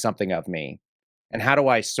demand something of me? And how do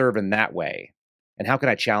I serve in that way? And how can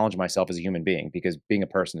I challenge myself as a human being? Because being a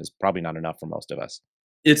person is probably not enough for most of us.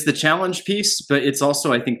 It's the challenge piece, but it's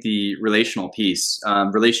also, I think, the relational piece,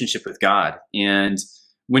 relationship with God. And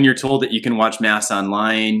when you're told that you can watch Mass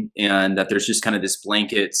online and that there's just kind of this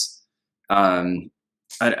blanket, I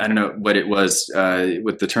don't know what it was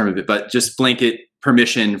with the term of it, but just blanket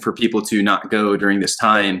permission for people to not go during this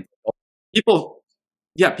time.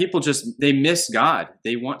 People just, they miss God.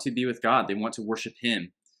 They want to be with God. They want to worship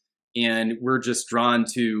him. And we're just drawn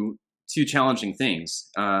to two challenging things,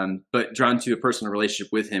 but drawn to a personal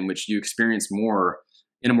relationship with him, which you experience more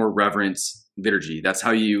in a more reverent liturgy. That's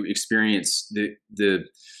how you experience the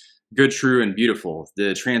good, true, and beautiful,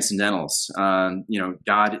 the transcendentals,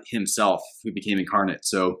 God himself who became incarnate.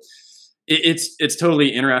 So it's totally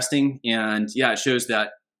interesting. And it shows that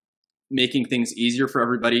making things easier for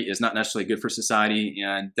everybody is not necessarily good for society.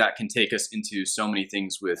 And that can take us into so many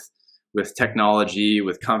things with technology,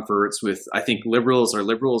 with comforts, I think liberals are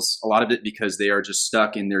liberals, a lot of it because they are just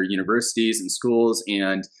stuck in their universities and schools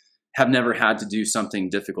and have never had to do something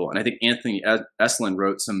difficult. And I think Anthony Eslin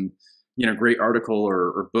wrote some great article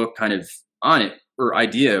or book kind of on it, or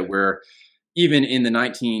idea, where even in the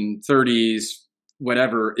 1930s,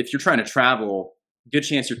 whatever, if you're trying to travel, good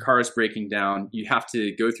chance your car is breaking down. You have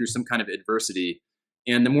to go through some kind of adversity.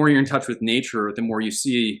 And the more you're in touch with nature, the more you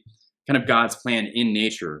see kind of God's plan in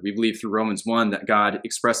nature. We believe through Romans 1 that God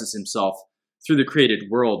expresses himself through the created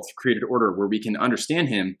world, created order, where we can understand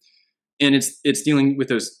him. And it's dealing with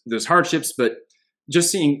those hardships, but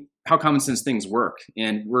just seeing how common sense things work.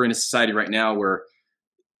 And we're in a society right now where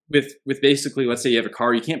with basically, let's say you have a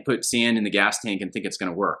car, you can't put sand in the gas tank and think it's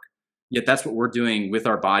going to work. Yet that's what we're doing with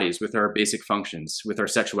our bodies, with our basic functions, with our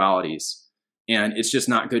sexualities. And it's just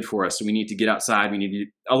not good for us. So we need to get outside. We need to,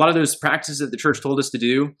 a lot of those practices that the church told us to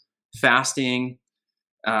do, fasting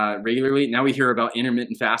regularly. Now we hear about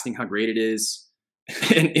intermittent fasting, how great it is.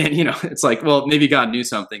 and it's like, well, maybe God knew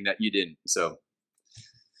something that you didn't. So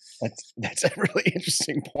that's a really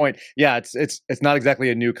interesting point. Yeah, it's not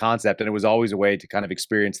exactly a new concept, and it was always a way to kind of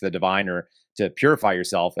experience the divine or to purify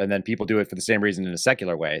yourself. And then people do it for the same reason in a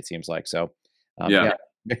secular way, it seems like. So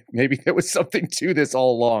maybe there was something to this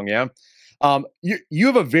all along. Yeah. You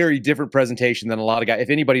have a very different presentation than a lot of guys. If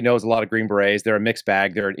anybody knows a lot of Green Berets, they're a mixed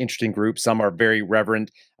bag. They're an interesting group. Some are very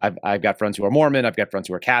reverent. I've got friends who are Mormon. I've got friends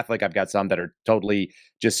who are Catholic. I've got some that are totally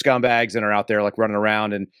just scumbags and are out there like running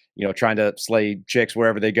around and trying to slay chicks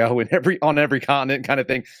wherever they go in on every continent kind of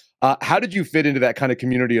thing. How did you fit into that kind of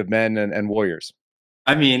community of men and warriors?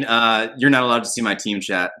 I mean, you're not allowed to see my team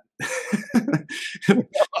chat. No,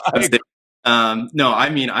 I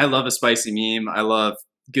mean, I love a spicy meme. I love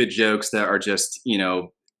good jokes that are just,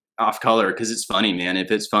 off color, because it's funny, man.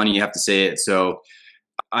 If it's funny, you have to say it. So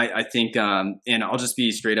I think, and I'll just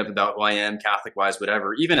be straight up about who I am, Catholic wise,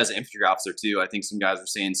 whatever. Even as an infantry officer too, I think some guys were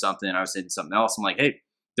saying something, I was saying something else. I'm like, hey,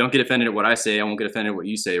 don't get offended at what I say. I won't get offended at what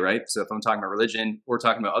you say, right? So if I'm talking about religion, we're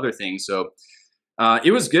talking about other things. So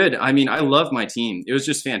it was good. I mean, I love my team. It was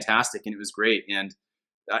just fantastic, and it was great. And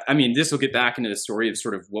I mean, this will get back into the story of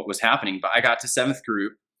sort of what was happening, but I got to 7th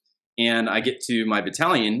Group. And I get to my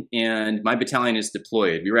battalion, and my battalion is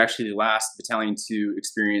deployed. We were actually the last battalion to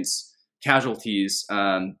experience casualties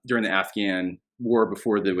during the Afghan war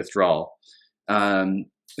before the withdrawal.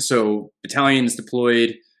 So battalion's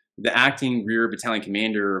deployed. The acting rear battalion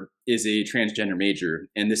commander is a transgender major.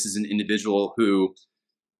 And this is an individual who,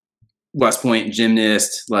 West Point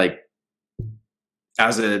gymnast, like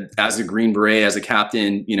as a Green Beret, as a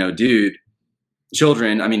captain, dude.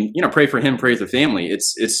 Children, I mean, pray for him, pray for the family.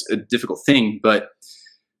 It's a difficult thing, but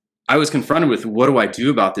I was confronted with, what do I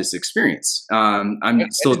do about this experience? I'm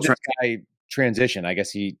still trying to transition. I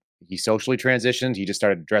guess he socially transitioned. He just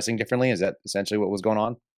started dressing differently. Is that essentially what was going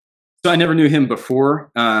on? So I never knew him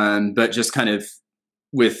before, but just kind of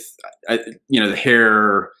with, the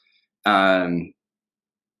hair, and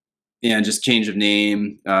just change of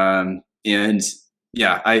name, and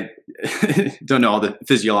yeah, I don't know all the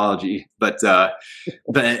physiology, but at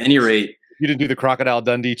any rate, you didn't do the Crocodile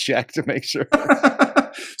Dundee check to make sure.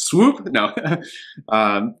 Swoop? No,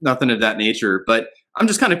 nothing of that nature. But I'm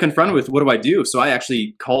just kind of confronted with, what do I do? So I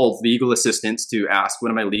actually called legal assistance to ask, when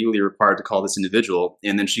am I legally required to call this individual?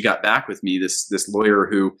 And then she got back with me, this lawyer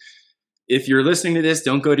who, if you're listening to this,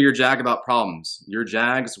 don't go to your JAG about problems. Your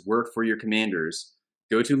JAGs work for your commanders.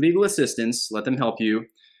 Go to legal assistance, let them help you.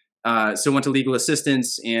 So I went to legal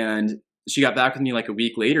assistance, and she got back with me like a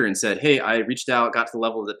week later and said, hey, I reached out, got to the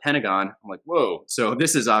level of the Pentagon. I'm like, whoa. So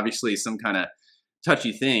this is obviously some kind of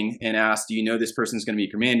touchy thing, and asked, do you know this person's going to be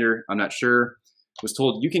a commander? I'm not sure. Was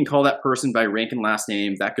told, you can call that person by rank and last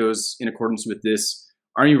name. That goes in accordance with this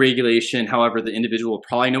Army regulation. However, the individual will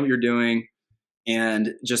probably know what you're doing, and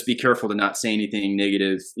just be careful to not say anything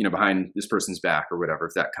negative, behind this person's back or whatever,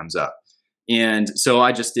 if that comes up. And so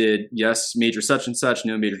I just did, yes, Major such and such,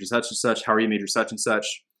 no, Major such and such, how are you, Major such and such?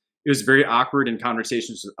 It was very awkward in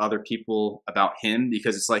conversations with other people about him,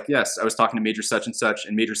 because it's like, yes, I was talking to Major such,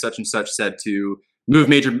 and Major such said to move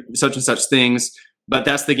Major such and such things, but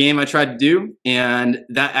that's the game I tried to do. And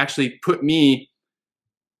that actually put me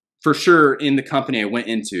for sure in the company I went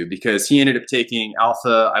into, because he ended up taking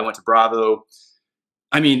Alpha, I went to Bravo.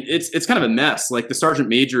 I mean, it's kind of a mess. Like, the sergeant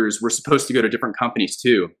majors were supposed to go to different companies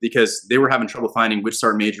too, because they were having trouble finding which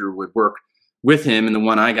sergeant major would work with him. And the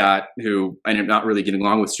one I got, who I ended up not really getting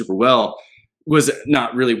along with super well, was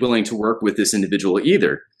not really willing to work with this individual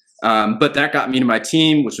either. But that got me to my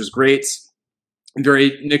team, which was great.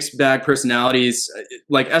 Very mixed bag personalities.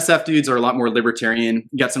 Like, SF dudes are a lot more libertarian.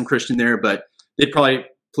 You got some Christian there, but they'd probably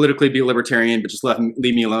politically be a libertarian, but just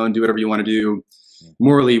leave me alone, do whatever you want to do.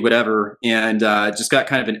 Morally, whatever. And just got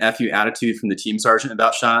kind of an FU attitude from the team sergeant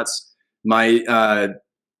about shots. My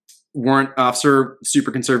warrant officer,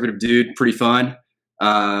 super conservative dude, pretty fun.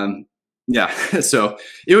 Yeah. So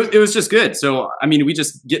it was just good. So, I mean, we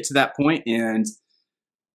just get to that point, and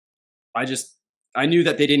I knew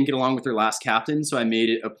that they didn't get along with their last captain. So I made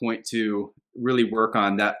it a point to really work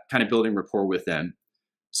on that, kind of building rapport with them.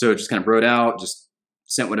 So just kind of wrote out, just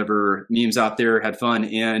sent whatever memes out there, had fun.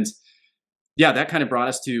 And yeah, that kind of brought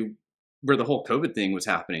us to where the whole COVID thing was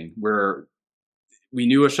happening, where we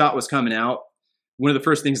knew a shot was coming out. One of the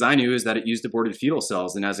first things I knew is that it used aborted fetal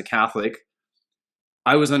cells. And as a Catholic,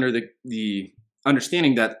 I was under the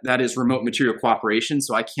understanding that that is remote material cooperation.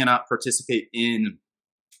 So I cannot participate in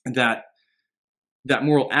that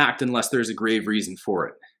moral act unless there's a grave reason for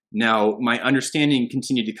it. Now, my understanding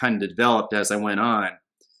continued to kind of develop as I went on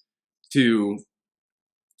to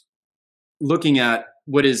looking at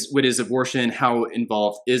what is abortion, how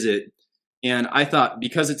involved is it? And I thought,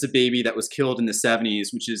 because it's a baby that was killed in the 70s,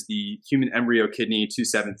 which is the human embryo kidney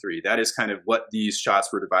 273, that is kind of what these shots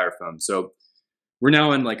were derived from. So we're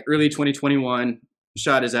now in like early 2021,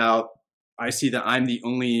 shot is out. I see that I'm the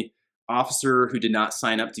only officer who did not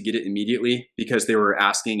sign up to get it immediately because they were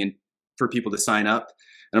asking for people to sign up.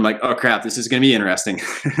 And I'm like, oh crap, this is going to be interesting.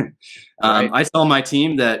 Right. I tell my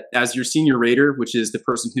team that as your senior rater, which is the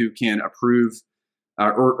person who can approve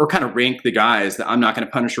or kind of rank the guys, that I'm not going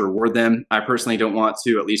to punish or reward them. I personally don't want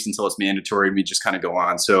to, at least until it's mandatory. We just kind of go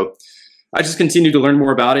on. So I just continued to learn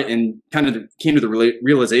more about it and kind of came to the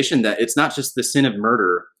realization that it's not just the sin of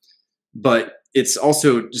murder, but it's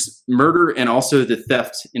also just murder and also the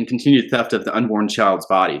theft and continued theft of the unborn child's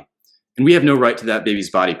body. And we have no right to that baby's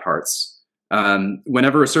body parts.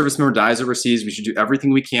 Whenever a service member dies overseas, we should do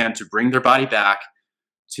everything we can to bring their body back,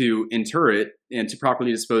 to inter it, and to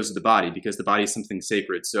properly dispose of the body, because the body is something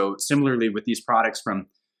sacred. So similarly with these products from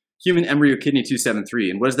human embryo kidney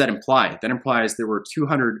 273, and what does that imply? That implies there were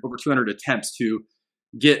over 200 attempts to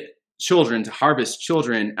get children, to harvest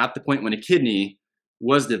children at the point when a kidney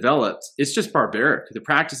was developed. It's just barbaric, the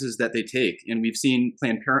practices that they take. And we've seen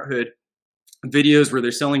Planned Parenthood videos where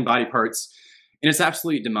they're selling body parts, and it's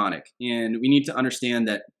absolutely demonic. And we need to understand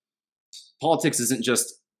that politics isn't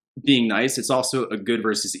just being nice, it's also a good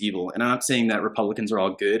versus evil. And I'm not saying that Republicans are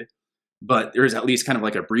all good, but there is at least kind of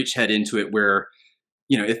like a breachhead into it where,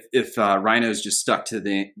 you know, if rhinos just stuck to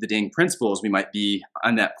the dang principles, we might be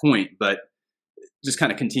on that point, but just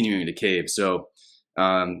kind of continuing to cave. So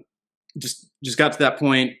just got to that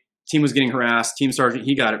point. Team was getting harassed. Team sergeant,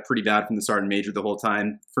 he got it pretty bad from the sergeant major the whole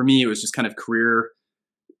time. For me, it was just kind of career.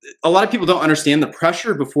 A lot of people don't understand the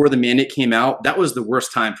pressure before the mandate came out. That was the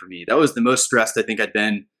worst time for me. That was the most stressed I think I'd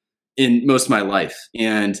been in most of my life.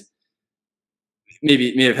 And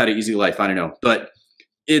maybe have had an easy life. I don't know. But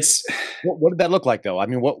it's... What did that look like though? I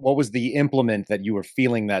mean, what was the implement that you were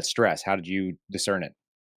feeling that stress? How did you discern it?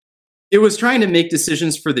 It was trying to make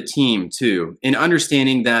decisions for the team too, and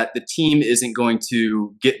understanding that the team isn't going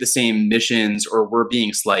to get the same missions or we're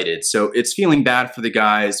being slighted. So it's feeling bad for the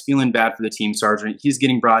guys, feeling bad for the team sergeant. He's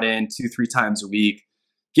getting brought in 2-3 times a week,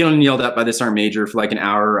 getting yelled at by the sergeant major for like an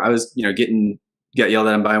hour. I was, got yelled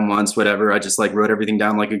at him by him once, whatever. I just like wrote everything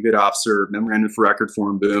down like a good officer, memorandum for record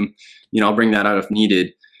form, boom. I'll bring that out if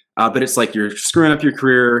needed. But it's like, you're screwing up your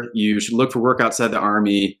career. You should look for work outside the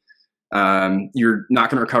Army. You're not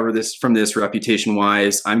going to recover from this reputation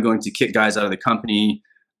wise. I'm going to kick guys out of the company.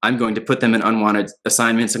 I'm going to put them in unwanted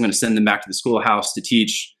assignments. I'm going to send them back to the schoolhouse to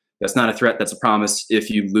teach. That's not a threat. That's a promise if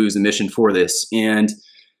you lose a mission for this. And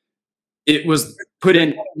it was put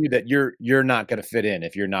in that you're not going to fit in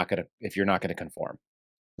if you're not going to conform.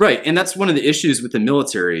 Right. And that's one of the issues with the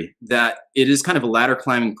military, that it is kind of a ladder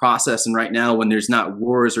climbing process. And right now, when there's not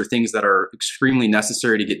wars or things that are extremely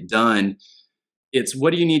necessary to get done, it's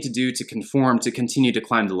what do you need to do to conform to continue to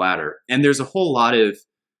climb the ladder? And there's a whole lot of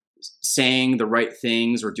saying the right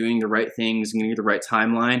things or doing the right things and getting the right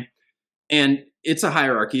timeline. And it's a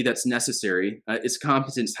hierarchy that's necessary. It's a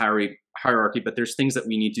competence hierarchy, but there's things that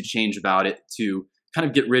we need to change about it to kind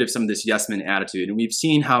of get rid of some of this yes men attitude. And we've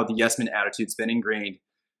seen how the yes men attitude's been ingrained,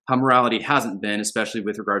 how morality hasn't been, especially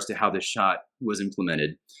with regards to how this shot was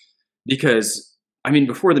implemented. Because, I mean,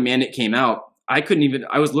 before the mandate came out, I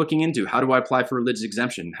was looking into how do I apply for religious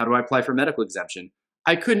exemption? How do I apply for medical exemption?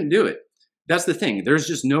 I couldn't do it. That's the thing. There's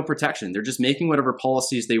just no protection. They're just making whatever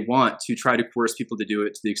policies they want to try to coerce people to do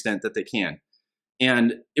it to the extent that they can.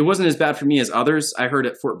 And it wasn't as bad for me as others. I heard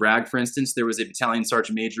at Fort Bragg, for instance, there was a battalion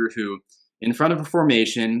sergeant major who, in front of a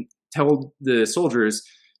formation, told the soldiers,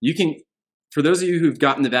 for those of you who've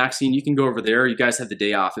gotten the vaccine, you can go over there. You guys have the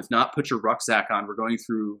day off. If not, put your rucksack on. We're going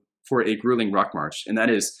through for a grueling ruck march. And that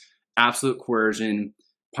is absolute coercion,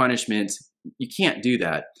 punishment. You can't do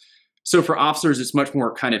that. So for officers, it's much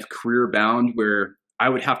more kind of career bound, where I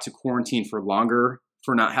would have to quarantine for longer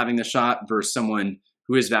for not having the shot versus someone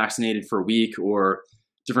who is vaccinated for a week or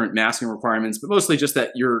different masking requirements, but mostly just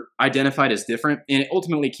that you're identified as different. And it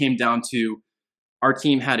ultimately came down to our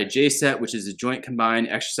team had a JSET, which is a joint combined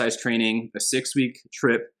exercise training, a 6-week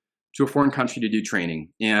trip to a foreign country to do training.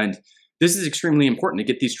 And this is extremely important to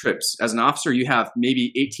get these trips. As an officer, you have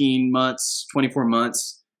maybe 18 months, 24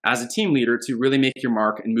 months as a team leader to really make your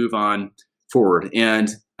mark and move on forward. And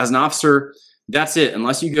as an officer, that's it.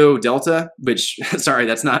 Unless you go Delta, which, sorry,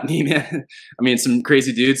 that's not me, man. I mean, some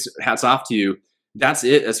crazy dudes, hats off to you. That's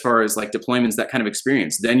it as far as like deployments, that kind of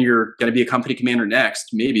experience. Then you're going to be a company commander next,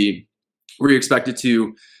 maybe, where you're expected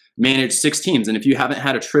to manage 6 teams. And if you haven't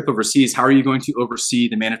had a trip overseas, how are you going to oversee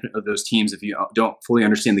the management of those teams if you don't fully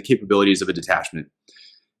understand the capabilities of a detachment?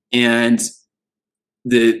 And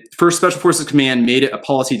the 1st Special Forces Command made it a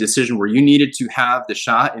policy decision where you needed to have the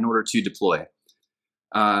shot in order to deploy.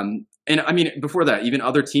 And I mean, before that, even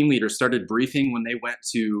other team leaders started briefing when they went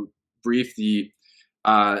to brief the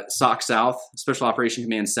SOC South, Special Operation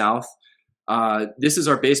Command South. This is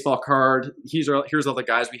our baseball card. Here's all the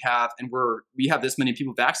guys we have, and we have this many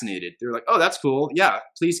people vaccinated. They're like, oh, that's cool. Yeah,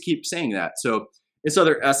 please keep saying that. So it's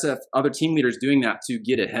other team leaders doing that to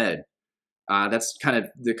get ahead. That's kind of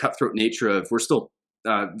the cutthroat nature of, we're still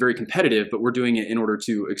very competitive, but we're doing it in order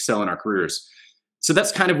to excel in our careers. So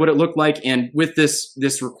that's kind of what it looked like. And with this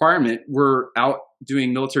requirement, we're out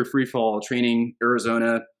doing military freefall training,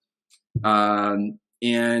 Arizona,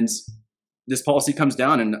 and this policy comes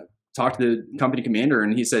down, and talked to the company commander,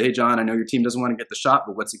 and he said, hey, John, I know your team doesn't want to get the shot,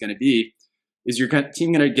 but what's it going to be? Is your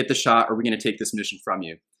team going to get the shot, or are we going to take this mission from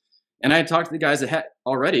you? And I had talked to the guys ahead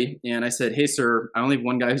already, and I said, hey, sir, I only have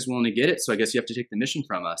one guy who's willing to get it, so I guess you have to take the mission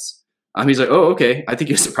from us. He's like, oh, okay. I think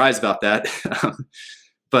you're surprised about that.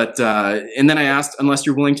 And then I asked, unless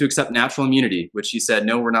you're willing to accept natural immunity, which he said,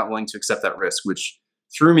 no, we're not willing to accept that risk, which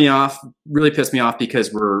threw me off, really pissed me off,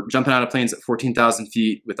 because we're jumping out of planes at 14,000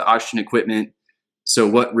 feet with the oxygen equipment. So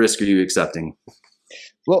what risk are you accepting?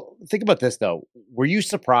 Well, think about this, though. Were you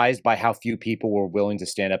surprised by how few people were willing to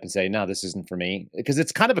stand up and say, no, this isn't for me? Because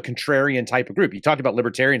it's kind of a contrarian type of group. You talked about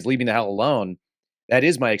libertarians leaving the hell alone. That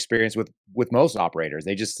is my experience with most operators.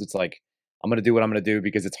 It's like, I'm going to do what I'm going to do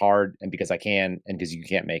because it's hard and because I can and because you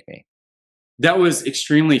can't make me. That was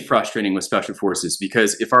extremely frustrating with Special Forces,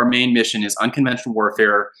 because if our main mission is unconventional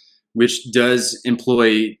warfare, which does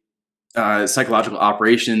employ psychological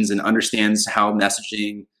operations and understands how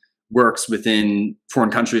messaging works within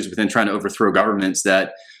foreign countries, within trying to overthrow governments,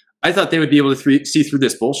 that I thought they would be able to see through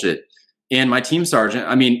this bullshit. And my team sergeant,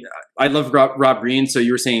 I mean, I love Rob Green. So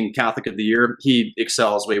you were saying Catholic of the Year. He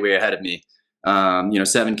excels way, way ahead of me.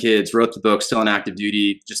 7 kids, wrote the book, still on active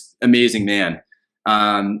duty, just amazing man.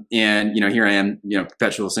 And, here I am,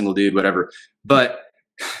 perpetual single dude, whatever. But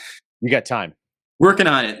you got time. Working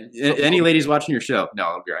on it. Any ladies watching your show? No,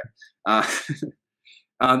 I'll be right.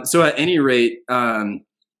 So at any rate, where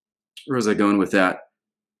was I going with that?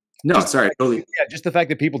 No, sorry. Totally. Yeah, just the fact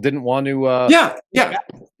that people didn't want to. Yeah.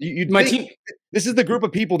 My team. This is the group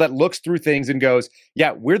of people that looks through things and goes,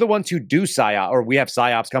 yeah, we're the ones who do PSYOP, or we have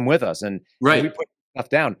PSYOPs come with us, and right. We put stuff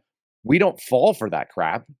down. We don't fall for that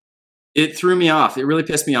crap. It threw me off. It really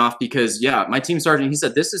pissed me off because, my team sergeant, he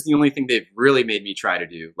said, this is the only thing they've really made me try to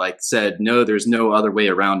do. Like, said, no, there's no other way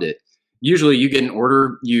around it. Usually you get an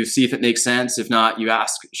order, you see if it makes sense. If not, you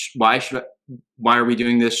ask, why are we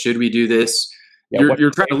doing this? Should we do this? Yeah,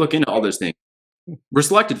 you're trying to look into all those things. We're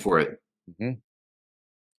selected for it. Mm-hmm.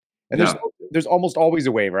 And there's almost always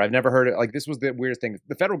a waiver. I've never heard it. Like, this was the weirdest thing.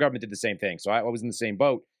 The federal government did the same thing. So I was in the same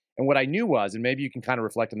boat. And what I knew was, and maybe you can kind of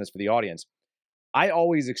reflect on this for the audience, I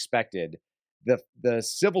always expected the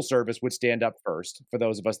civil service would stand up first for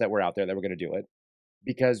those of us that were out there that were going to do it,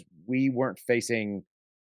 because we weren't facing,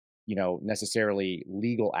 necessarily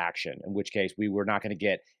legal action, in which case we were not going to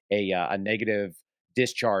get a negative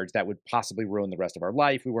discharge that would possibly ruin the rest of our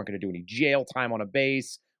life. We weren't going to do any jail time on a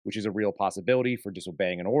base, which is a real possibility for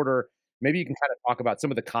disobeying an order. Maybe you can kind of talk about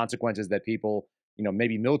some of the consequences that people,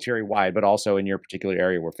 maybe military-wide, but also in your particular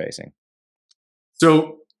area were facing.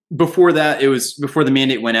 So before that, before the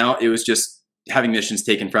mandate went out, it was just having missions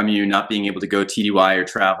taken from you, not being able to go TDY or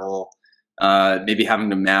travel, maybe having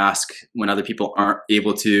to mask when other people aren't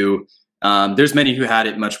able to. There's many who had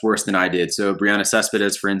it much worse than I did. So Brianna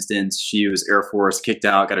Cespedes, for instance, she was Air Force, kicked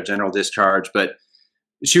out, got a general discharge, but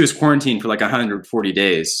she was quarantined for like 140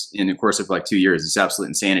 days in the course of like 2 years. It's absolute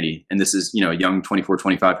insanity. And this is, a young 24,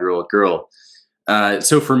 25-year-old girl.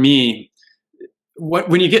 So for me,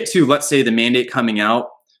 when you get to, let's say, the mandate coming out,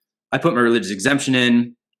 I put my religious exemption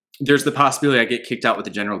in. There's the possibility I get kicked out with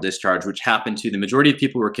a general discharge, which happened to the majority of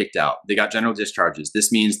people who were kicked out. They got general discharges. This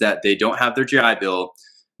means that they don't have their GI Bill,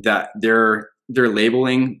 that their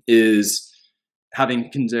labeling is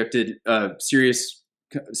having conducted a serious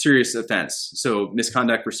offense, so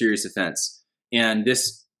misconduct for serious offense, and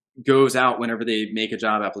this goes out whenever they make a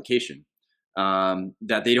job application.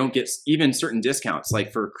 That they don't get even certain discounts,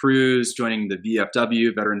 like for crews joining the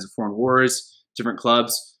VFW, Veterans of Foreign Wars, different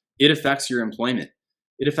clubs. It affects your employment.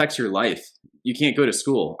 It affects your life. You can't go to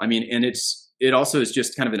school. I mean, and it also is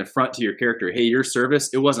just kind of an affront to your character. Hey, your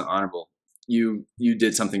service, it wasn't honorable. You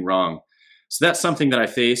did something wrong. So that's something that I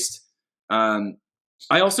faced. I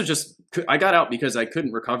also I got out because I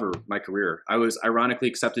couldn't recover my career. I was ironically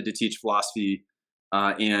accepted to teach philosophy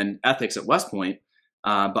and ethics at West Point,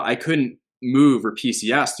 but I couldn't move or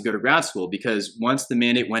PCS to go to grad school because once the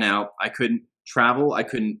mandate went out, I couldn't travel. I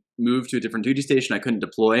couldn't move to a different duty station. I couldn't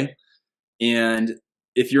deploy. And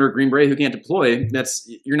if you're a Green Beret who can't deploy,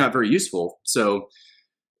 you're not very useful. So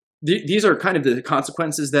these are kind of the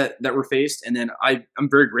consequences that were faced. And then I'm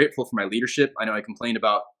very grateful for my leadership. I know I complained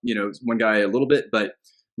about, one guy a little bit, but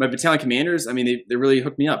my battalion commanders, I mean, they really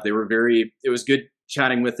hooked me up. It was good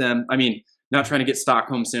chatting with them. I mean, not trying to get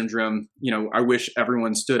Stockholm syndrome. I wish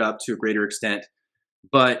everyone stood up to a greater extent,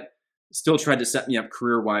 but still tried to set me up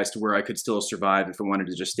career-wise to where I could still survive if I wanted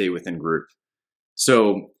to just stay within group.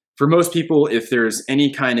 So for most people, if there's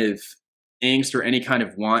any kind of angst or any kind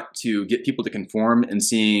of want to get people to conform and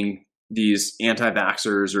seeing these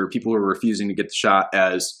anti-vaxxers or people who are refusing to get the shot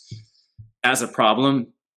as a problem,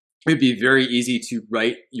 it'd be very easy to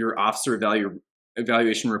write your officer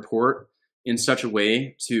evaluation report in such a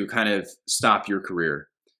way to kind of stop your career.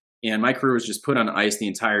 And my career was just put on ice the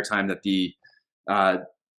entire time that the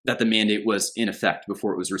mandate was in effect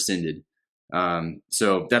before it was rescinded.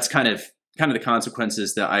 So that's kind of the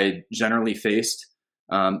consequences that I generally faced.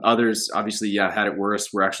 Others obviously, had it worse,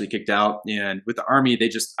 were actually kicked out. And with the Army,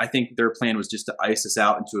 I think their plan was just to ice us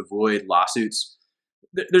out and to avoid lawsuits.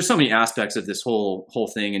 There's so many aspects of this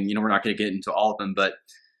whole thing, and we're not going to get into all of them, but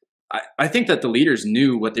I think that the leaders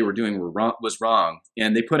knew what they were doing was wrong,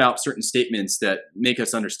 and they put out certain statements that make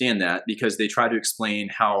us understand that, because they try to explain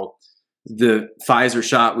how the Pfizer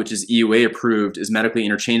shot, which is EUA approved, is medically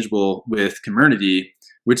interchangeable with Comirnaty,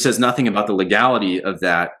 which says nothing about the legality of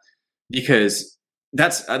that, because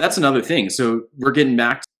that's another thing. So we're getting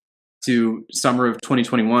back to summer of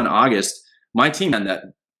 2021, August. My team on that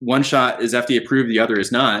one shot is FDA approved, the other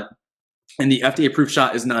is not, and the FDA approved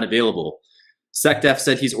shot is not available. SecDef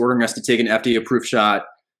said he's ordering us to take an FDA-approved shot.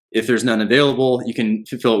 If there's none available, you can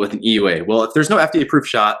fulfill it with an EUA. Well, if there's no FDA-approved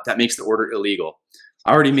shot, that makes the order illegal.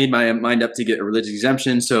 I already made my mind up to get a religious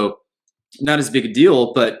exemption, so not as big a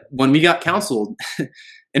deal. But when we got counseled,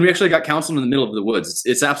 and we actually got counseled in the middle of the woods,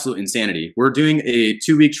 it's absolute insanity. We're doing a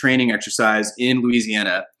 2-week training exercise in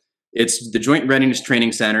Louisiana. It's the Joint Readiness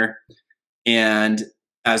Training Center, and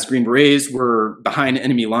as Green Berets, we're behind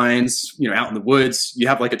enemy lines, out in the woods. You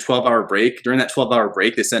have like a 12-hour break. During that 12-hour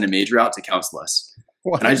break, they send a major out to counsel us.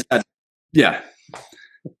 What? And I just had,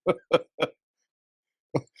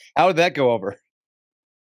 How did that go over?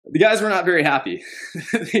 The guys were not very happy.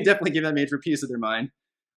 They definitely gave that major a piece of their mind.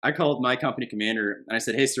 I called my company commander and I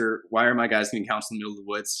said, "Hey, sir, why are my guys getting counseled in the middle of the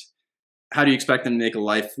woods? How do you expect them to make a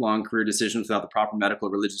lifelong career decision without the proper medical,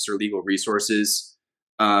 religious, or legal resources?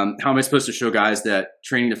 How am I supposed to show guys that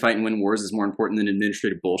training to fight and win wars is more important than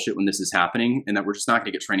administrative bullshit when this is happening, and that we're just not going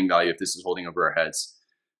to get training value if this is holding over our heads?"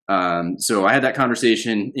 So I had that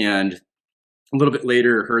conversation, and a little bit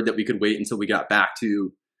later heard that we could wait until we got back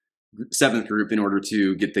to 7th Group in order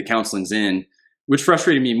to get the counselings in, which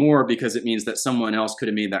frustrated me more because it means that someone else could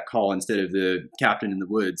have made that call instead of the captain in the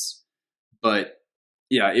woods. But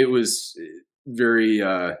yeah, it was very,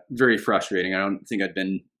 very frustrating. I don't think I'd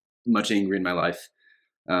been much angry in my life.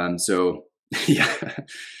 So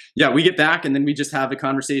we get back and then we just have a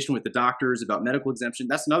conversation with the doctors about medical exemption.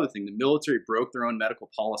 That's another thing. The military broke their own medical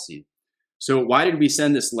policy. So why did we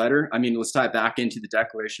send this letter? I mean, let's tie it back into the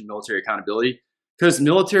Declaration of Military Accountability, because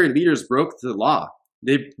military leaders broke the law.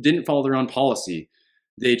 They didn't follow their own policy.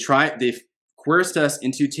 They coerced us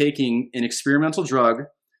into taking an experimental drug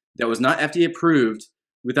that was not FDA approved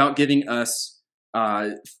without giving us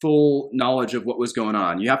full knowledge of what was going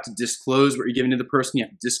on. You have to disclose what you're giving to the person. You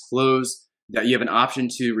have to disclose that you have an option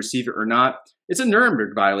to receive it or not. It's a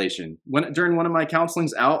Nuremberg violation. During one of my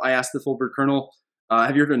counselings out, I asked the full bird colonel,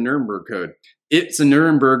 have you heard of Nuremberg Code? It's a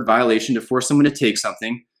Nuremberg violation to force someone to take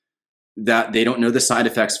something that they don't know the side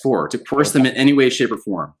effects for, to coerce them in any way, shape, or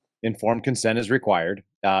form. Informed consent is required.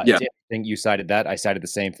 It's interesting you cited that. I cited the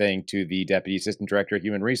same thing to the Deputy Assistant Director of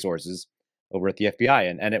Human Resources over at the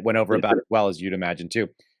FBI, and it went over about as well as you'd imagine too.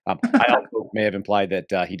 I also may have implied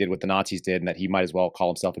that he did what the Nazis did and that he might as well call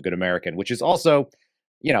himself a good American, which is also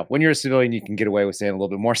when you're a civilian, you can get away with saying a little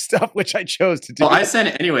bit more stuff, which I chose to do. Well, I sent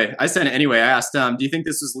it anyway. I asked, do you think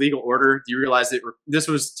this was legal order? Do you realize that this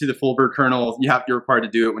was to the full bird colonel? You're required to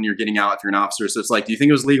do it when you're getting out if you're an officer. So it's like, do you think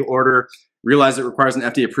it was legal order? Realize it requires an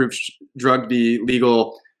FDA approved drug to be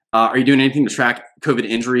legal. Are you doing anything to track COVID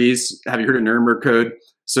injuries? Have you heard of Nuremberg Code?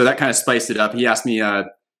 So that kind of spiced it up. He asked me,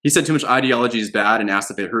 he said too much ideology is bad and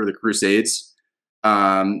asked if I heard of the Crusades.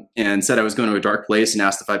 And said I was going to a dark place and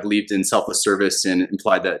asked if I believed in selfless service and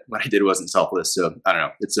implied that what I did wasn't selfless. So I don't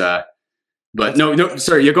know. It's but no,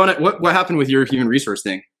 sorry. You're going to, what happened with your human resource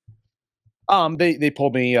thing? They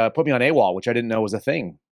put me on AWOL, which I didn't know was a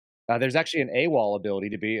thing. There's actually an AWOL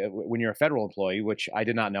ability to be when you're a federal employee, which I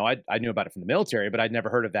did not know. I knew about it from the military, but I'd never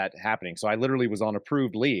heard of that happening. So I literally was on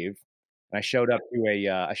approved leave, and I showed up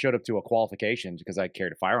to a qualification because I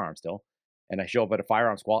carried a firearm still. And I show up at a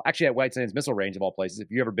firearms qual, actually at White Sands Missile Range of all places.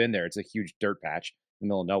 If you've ever been there, it's a huge dirt patch in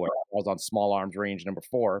the middle of nowhere. I was on Small Arms Range number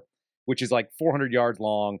 4, which is like 400 yards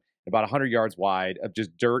long, about 100 yards wide, of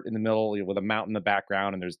just dirt in the middle with a mountain in the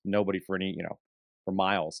background, and there's nobody for for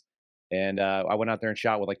miles. And I went out there and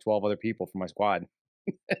shot with like 12 other people from my squad.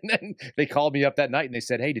 And then they called me up that night and they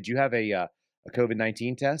said, "Hey, did you have a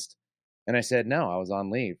COVID-19 test?" And I said, "No, I was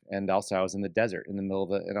on leave." And also I was in the desert in the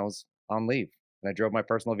middle and I was on leave. And I drove my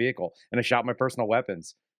personal vehicle and I shot my personal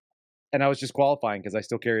weapons. And I was just qualifying because I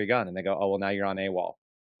still carry a gun. And they go, "Oh, well, now you're on AWOL.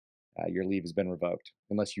 Your leave has been revoked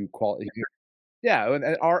unless you qualify." Yeah.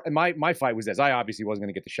 And my fight was this. I obviously wasn't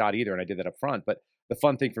going to get the shot either. And I did that up front. But the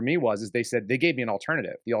fun thing for me is they said they gave me an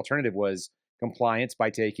alternative. The alternative was compliance by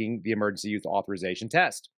taking the emergency use authorization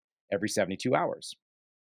test every 72 hours.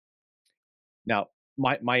 Now,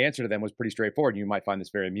 my answer to them was pretty straightforward. And you might find this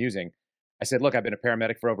very amusing. I said, "Look, I've been a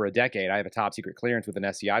paramedic for over a decade. I have a top secret clearance with an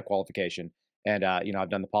SCI qualification. And, I've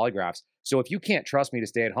done the polygraphs. So if you can't trust me to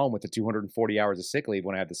stay at home with the 240 hours of sick leave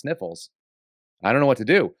when I have the sniffles, I don't know what to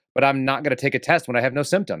do, but I'm not going to take a test when I have no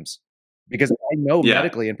symptoms because I know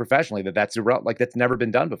medically and professionally that's never been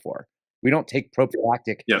done before. We don't take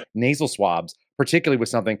prophylactic nasal swabs, particularly with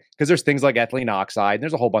something, because there's things like ethylene oxide. And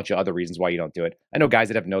there's a whole bunch of other reasons why you don't do it. I know guys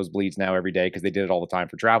that have nosebleeds now every day because they did it all the time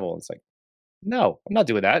for travel. And it's like, no, I'm not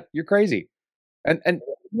doing that. You're crazy. And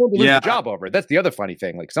you lose the job over it. That's the other funny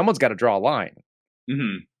thing. Like someone's got to draw a line.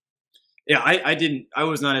 Mm-hmm. Yeah, I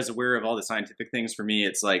was not as aware of all the scientific things. For me,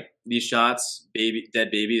 it's like these shots, dead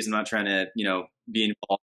babies. I'm not trying to, be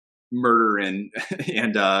involved in murder and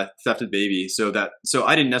theft of baby. So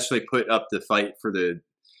I didn't necessarily put up the fight for the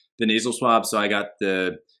nasal swab. So I got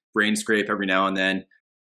the brain scrape every now and then.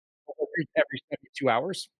 Every 72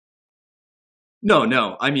 hours?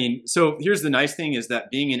 No. I mean, so here's the nice thing is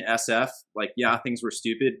that being in SF, like, things were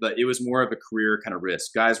stupid, but it was more of a career kind of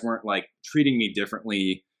risk. Guys weren't like treating me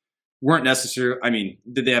differently, weren't necessarily, I mean,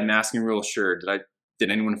 did they have masking rules? Sure. Did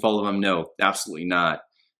anyone follow them? No, absolutely not.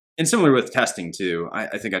 And similar with testing too.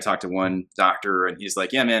 I think I talked to one doctor and he's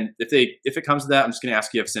like, "Yeah, man, if it comes to that, I'm just going to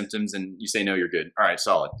ask you if you have symptoms and you say no, you're good. All right,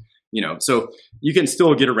 solid." So you can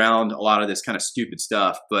still get around a lot of this kind of stupid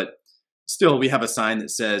stuff, but still, we have a sign that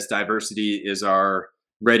says diversity is our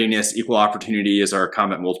readiness, equal opportunity is our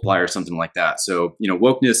combat multiplier, something like that. So,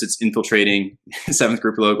 wokeness, it's infiltrating, 7th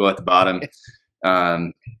group logo at the bottom.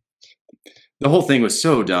 The whole thing was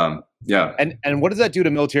so dumb. Yeah. And what does that do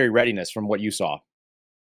to military readiness from what you saw?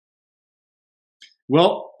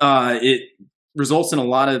 Well, it results in a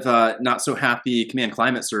lot of not so happy command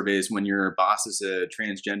climate surveys when your boss is a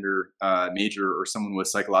transgender major or someone with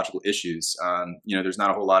psychological issues. There's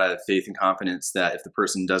not a whole lot of faith and confidence that if the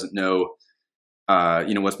person doesn't know,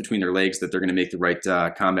 what's between their legs, that they're going to make the right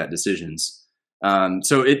combat decisions.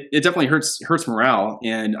 So it definitely hurts morale.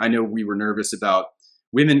 And I know we were nervous about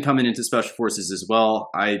women coming into special forces as well.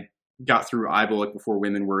 I got through IBOLC before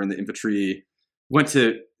women were in the infantry.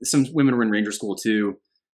 Some women were in Ranger School too.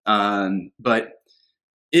 But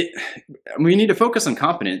we need to focus on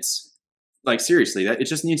competence. Like seriously, that it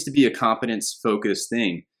just needs to be a competence focused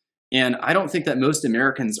thing. And I don't think that most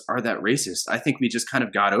Americans are that racist. I think we just kind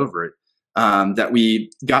of got over it. That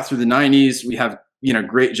we got through the 90s. We have,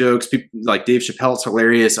 great jokes. People like Dave Chappelle's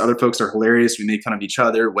hilarious. Other folks are hilarious. We make fun of each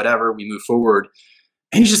other, whatever. We move forward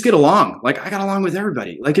and you just get along. Like I got along with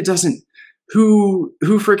everybody. Like it doesn't, who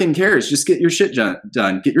freaking cares? Just get your shit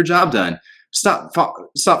done. Get your job done. Stop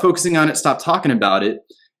focusing on it. Stop talking about it.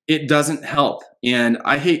 It doesn't help. And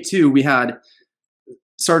I hate too, we had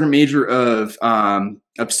Sergeant Major of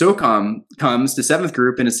SOCOM comes to 7th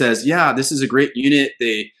group and it says, "Yeah, this is a great unit.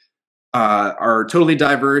 They are totally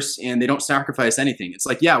diverse and they don't sacrifice anything." It's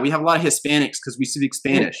like, yeah, we have a lot of Hispanics because we speak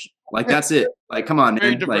Spanish. Like that's it. Like, come on,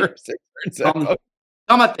 man. Like,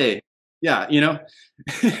 Yeah,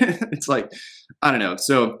 it's like, I don't know.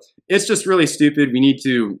 So it's just really stupid. We need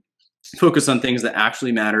to focus on things that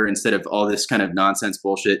actually matter instead of all this kind of nonsense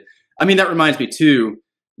bullshit. I mean, that reminds me too.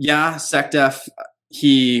 Yeah, SecDef,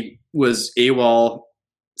 he was AWOL,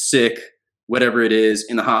 sick, whatever it is,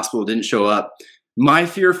 in the hospital, didn't show up. My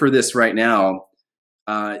fear for this right now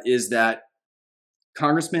is that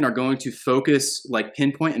congressmen are going to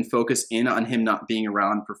pinpoint and focus in on him not being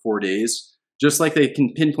around for 4 days, just like they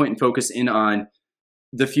can pinpoint and focus in on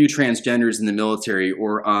the few transgenders in the military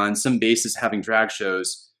or on some bases having drag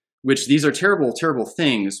shows, which these are terrible, terrible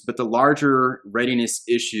things. But the larger readiness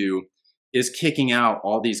issue is kicking out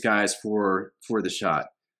all these guys for the shot.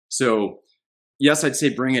 So yes, I'd say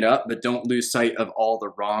bring it up, but don't lose sight of all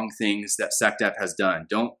the wrong things that SecDef has done.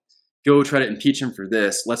 Don't go try to impeach him for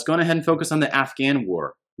this. Let's go ahead and focus on the Afghan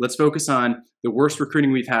war. Let's focus on the worst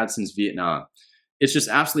recruiting we've had since Vietnam. It's just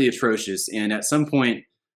absolutely atrocious. And at some point,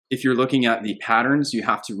 if you're looking at the patterns, you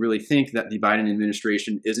have to really think that the Biden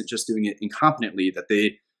administration isn't just doing it incompetently, that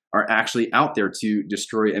they are actually out there to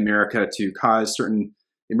destroy America, to cause certain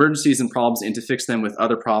emergencies and problems, and to fix them with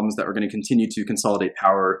other problems that are going to continue to consolidate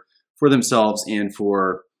power for themselves and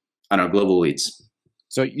for, global elites.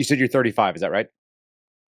 So you said you're 35, is that right?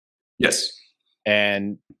 Yes.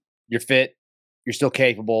 And you're fit, you're still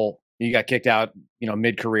capable. You got kicked out,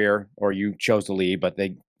 mid-career, or you chose to leave, but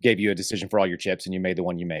they gave you a decision for all your chips and you made the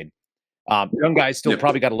one you made. Young guys still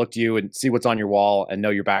probably got to look to you and see what's on your wall and know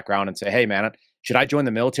your background and say, hey, man, should I join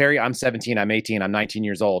the military? I'm 17, I'm 18, I'm 19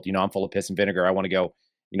 years old. I'm full of piss and vinegar. I want to go,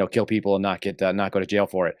 kill people and not go to jail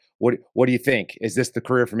for it. What do you think? Is this the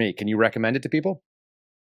career for me? Can you recommend it to people?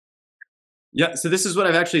 Yeah, so this is what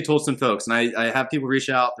I've actually told some folks, and I have people reach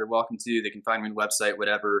out. They're welcome to. They can find me on the website,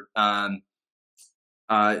 whatever.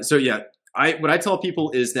 What I tell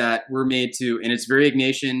people is that we're made to, and it's very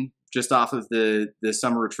Ignatian, just off of the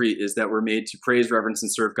summer retreat, is that we're made to praise, reverence,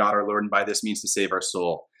 and serve God our Lord, and by this means to save our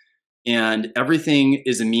soul. And everything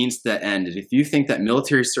is a means to that end. And if you think that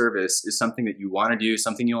military service is something that you want to do,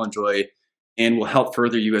 something you'll enjoy, and will help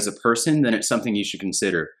further you as a person, then it's something you should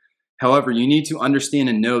consider. However, you need to understand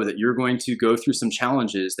and know that you're going to go through some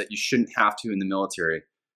challenges that you shouldn't have to in the military.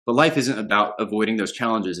 But life isn't about avoiding those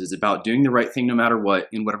challenges. It's about doing the right thing no matter what,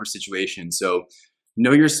 in whatever situation. So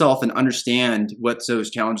know yourself and understand what those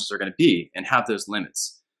challenges are going to be and have those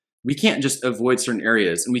limits. We can't just avoid certain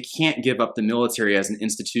areas, and we can't give up the military as an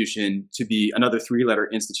institution to be another 3-letter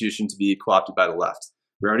institution to be co-opted by the left.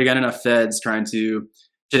 We already got enough feds trying to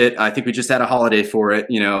shit. I think we just had a holiday for it.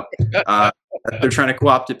 They're trying to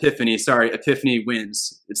co-opt Epiphany. Sorry, Epiphany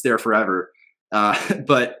wins. It's there forever.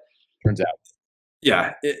 But turns out.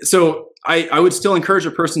 Yeah. So I would still encourage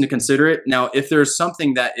a person to consider it. Now, if there's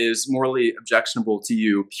something that is morally objectionable to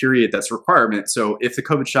you, period, that's a requirement. So if the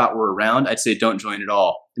COVID shot were around, I'd say don't join at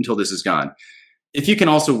all until this is gone. If you can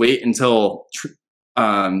also wait until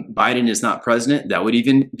Biden is not president, that would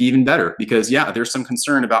be even better, because there's some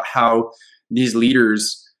concern about how these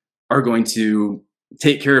leaders are going to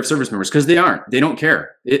take care of service members, because they don't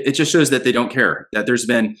care. It just shows that they don't care, that there's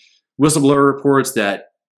been whistleblower reports that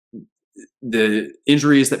the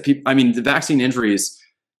injuries that the vaccine injuries,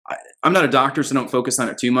 I'm not a doctor, so don't focus on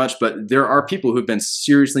it too much, but there are people who've been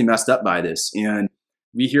seriously messed up by this. And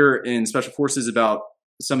we hear in special forces about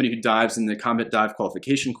somebody who dives in the combat dive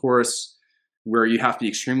qualification course, where you have to be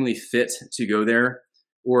extremely fit to go there,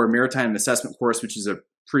 or a maritime assessment course, which is a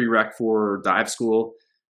prereq for dive school.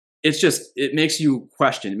 It makes you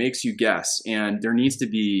question, it makes you guess, and there needs to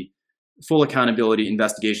be full accountability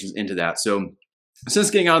investigations into that. So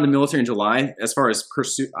since getting out of the military in July, as far as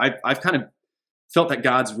pursuit, I've kind of felt that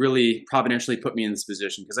God's really providentially put me in this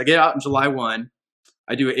position, because I get out in July 1,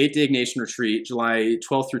 I do an 8-day Ignatian retreat, July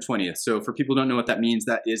 12th through 20th. So for people who don't know what that means,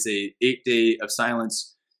 that is a 8-day of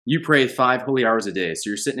silence. You pray 5 holy hours a day.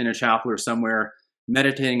 So you're sitting in a chapel or somewhere,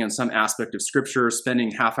 meditating on some aspect of scripture,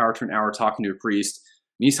 spending half hour to an hour talking to a priest.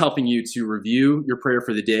 And he's helping you to review your prayer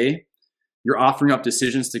for the day. You're offering up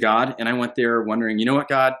decisions to God. And I went there wondering, you know what,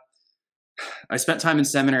 God? I spent time in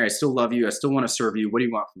seminary. I still love you. I still want to serve you. What do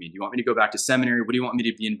you want from me? Do you want me to go back to seminary? What do you want me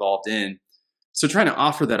to be involved in? So trying to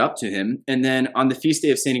offer that up to him. And then on the feast day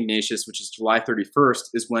of St. Ignatius, which is July 31st,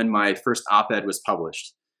 is when my first op-ed was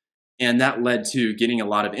published. And that led to getting a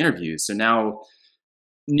lot of interviews. So now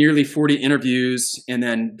nearly 40 interviews, and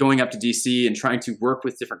then going up to DC and trying to work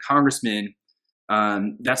with different congressmen.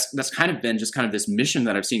 That's kind of been just kind of this mission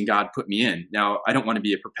that I've seen God put me in. Now, I don't want to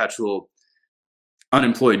be a perpetual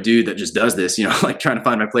unemployed dude that just does this, like trying to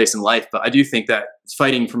find my place in life. But I do think that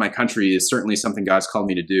fighting for my country is certainly something God's called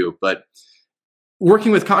me to do. But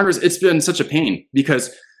working with Congress, it's been such a pain,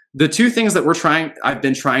 because the two things that I've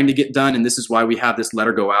been trying to get done, and this is why we have this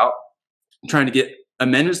letter go out, trying to get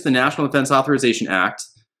amendments to the National Defense Authorization Act,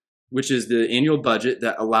 which is the annual budget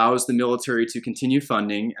that allows the military to continue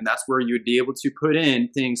funding. And that's where you would be able to put in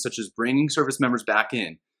things such as bringing service members back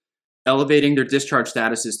in, elevating their discharge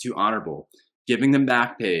statuses to honorable, giving them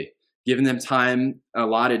back pay, giving them time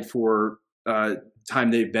allotted for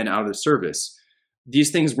time they've been out of the service.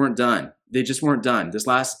 These things weren't done. They just weren't done. This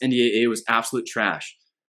last NDAA was absolute trash.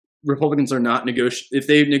 Republicans are not if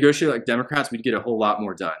they negotiate like Democrats, we'd get a whole lot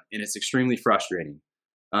more done. And it's extremely frustrating.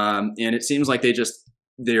 And it seems like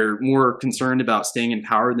they're more concerned about staying in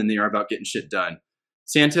power than they are about getting shit done.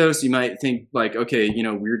 Santos, you might think like, okay,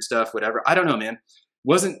 weird stuff, whatever. I don't know, man.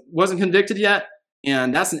 Wasn't convicted yet.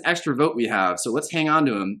 And that's an extra vote we have. So let's hang on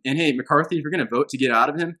to him. And hey, McCarthy, if you're going to vote to get out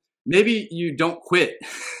of him, maybe you don't quit.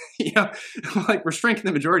 Like we're shrinking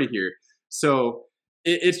the majority here. So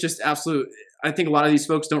it's just absolute. I think a lot of these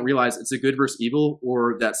folks don't realize it's a good versus evil,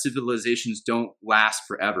 or that civilizations don't last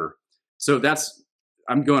forever. So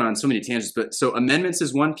I'm going on so many tangents, but so amendments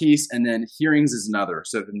is one piece and then hearings is another.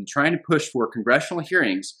 So I've been trying to push for congressional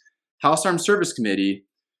hearings, House Armed Service Committee,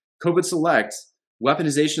 COVID Select,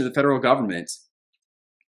 weaponization of the federal government.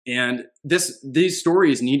 And these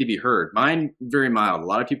stories need to be heard. Mine, very mild. A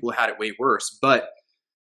lot of people had it way worse, but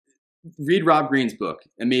read Rob Greene's book.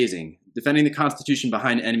 Amazing. Defending the Constitution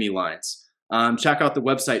Behind Enemy Lines. Check out the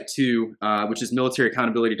website too, which is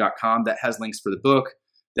militaryaccountability.com. That has links for the book.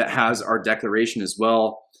 That has our declaration as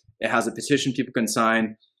well. It has a petition people can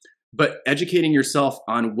sign. But educating yourself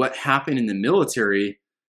on what happened in the military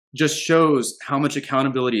just shows how much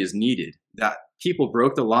accountability is needed. That people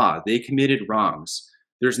broke the law. They committed wrongs.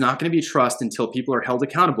 There's not going to be trust until people are held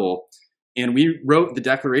accountable. And we wrote the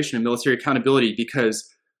Declaration of Military Accountability because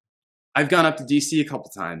I've gone up to DC a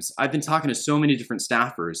couple times. I've been talking to so many different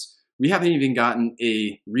staffers. We haven't even gotten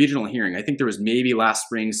a regional hearing. I think there was maybe last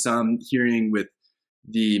spring some hearing with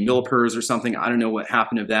the Millipers or something. I don't know what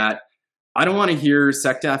happened of that. I don't want to hear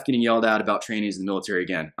SecDef getting yelled at about trainees in the military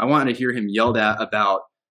again. I want to hear him yelled at about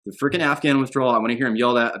the freaking Afghan withdrawal. I want to hear him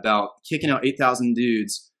yelled at about kicking out 8,000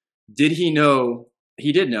 dudes. Did he know?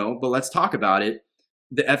 He did know, but let's talk about it.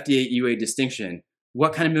 The FDA EUA distinction.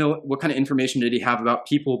 What kind of information did he have about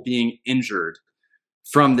people being injured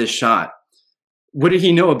from this shot? What did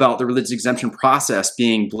he know about the religious exemption process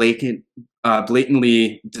being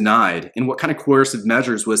blatantly denied? And what kind of coercive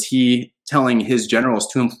measures was he telling his generals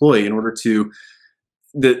to employ in order to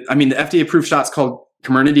the FDA approved shot's called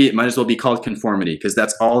Comirnaty. It might as well be called conformity, because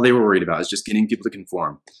that's all they were worried about, is just getting people to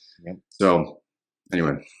conform. Yep. So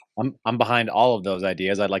anyway. I'm behind all of those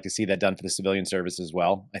ideas. I'd like to see that done for the civilian service as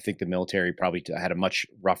well. I think the military probably had a much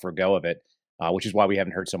rougher go of it, which is why we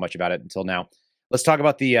haven't heard so much about it until now. Let's talk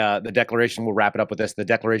about the declaration. We'll wrap it up with this. The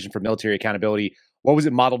Declaration for Military Accountability. What was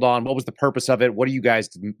it modeled on? What was the purpose of it? What are you guys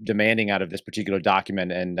demanding out of this particular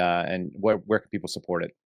document? And where can people support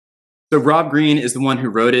it? So Rob Greene is the one who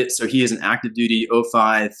wrote it. So he is an active duty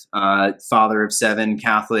 05, father of 7,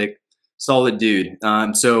 Catholic, solid dude.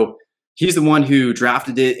 So he's the one who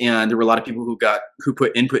drafted it, and there were a lot of people who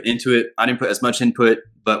put input into it. I didn't put as much input,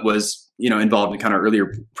 but was involved in kind of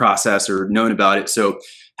earlier process or known about it. So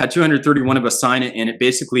had 231 of us sign it, and it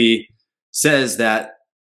basically says that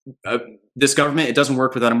this government, it doesn't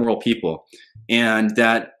work without immoral people, and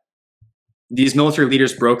that these military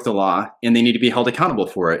leaders broke the law and they need to be held accountable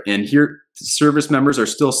for it. And here, service members are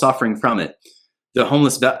still suffering from it. The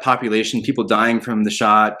homeless vet population, people dying from the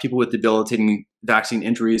shot, people with debilitating vaccine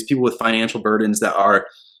injuries, people with financial burdens that are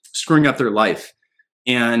screwing up their life.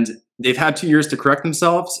 And they've had 2 years to correct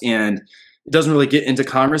themselves, and it doesn't really get into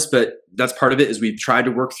Congress, but that's part of it. Is we've tried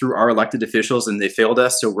to work through our elected officials and they failed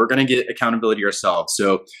us. So we're going to get accountability ourselves.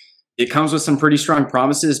 So it comes with some pretty strong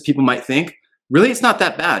promises. People might think, really, it's not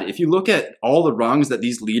that bad. If you look at all the wrongs that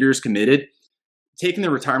these leaders committed, taking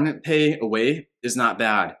their retirement pay away is not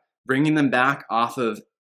bad. Bringing them back off of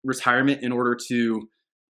retirement in order to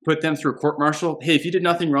put them through a court martial. Hey, if you did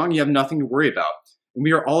nothing wrong, you have nothing to worry about. And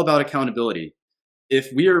we are all about accountability. If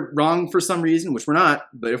we are wrong for some reason, which we're not,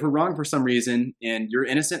 but if we're wrong for some reason and you're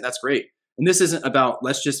innocent, that's great. And this isn't about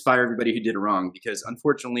let's just fire everybody who did it wrong, because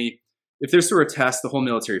unfortunately, if there's sort of a test, the whole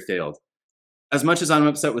military failed. As much as I'm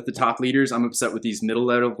upset with the top leaders, I'm upset with these middle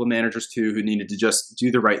level managers too, who needed to just do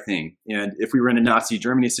the right thing. And if we were in a Nazi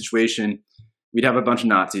Germany situation, we'd have a bunch of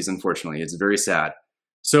Nazis, unfortunately. It's very sad.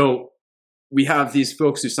 So we have these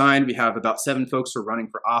folks who signed. We have about 7 folks who are running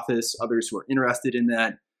for office, others who are interested in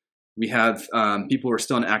that. We have people who are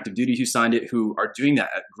still on active duty who signed it, who are doing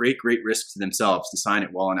that at great, great risk to themselves to sign it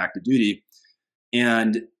while on active duty.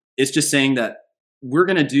 And it's just saying that we're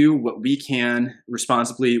going to do what we can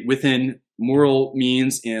responsibly within moral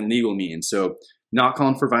means and legal means. So not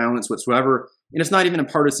calling for violence whatsoever, And it's not even a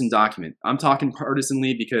partisan document. I'm talking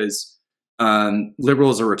partisanly because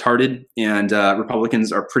liberals are retarded and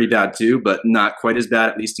Republicans are pretty bad too, but not quite as bad,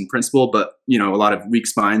 at least in principle, but a lot of weak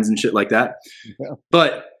spines and shit like that. Yeah.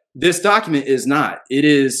 But this document is not. It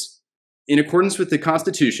is in accordance with the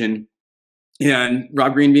Constitution and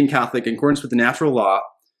Rob Greene being Catholic, in accordance with the natural law.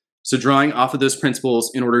 So drawing off of those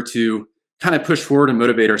principles in order to kind of push forward and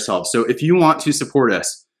motivate ourselves. So if you want to support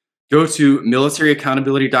us, go to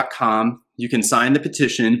militaryaccountability.com. You can sign the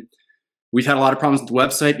petition. We've had a lot of problems with the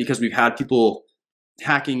website because we've had people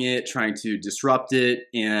hacking it, trying to disrupt it,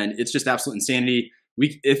 and it's just absolute insanity.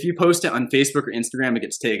 If you post it on Facebook or Instagram, it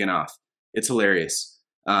gets taken off. It's hilarious.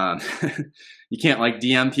 You can't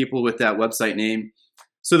DM people with that website name.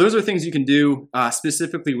 So those are things you can do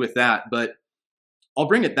specifically with that. But I'll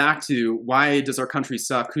bring it back to, why does our country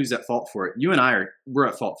suck? Who's at fault for it? You and I we're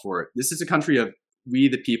at fault for it. This is a country of we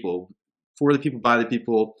the people, for the people, by the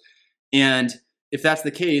people. And if that's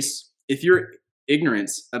the case, if you're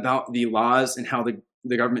ignorant about the laws and how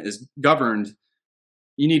the government is governed,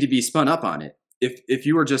 you need to be spun up on it. If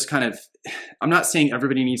you are just kind of, I'm not saying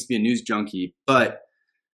everybody needs to be a news junkie, but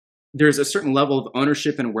there's a certain level of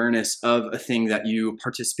ownership and awareness of a thing that you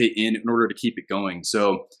participate in order to keep it going.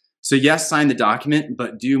 So yes, sign the document,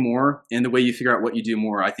 but do more. And the way you figure out what you do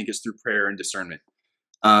more, I think, is through prayer and discernment.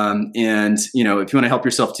 And if you want to help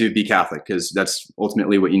yourself too, be Catholic, because that's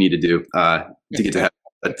ultimately what you need to do to get to heaven.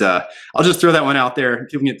 But I'll just throw that one out there.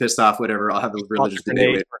 People can get pissed off, whatever. I'll have a religious debate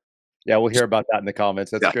later. Yeah, we'll hear about that in the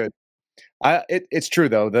comments. That's good. It's true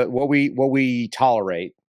though, that what we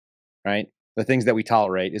tolerate, right? The things that we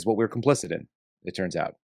tolerate is what we're complicit in, it turns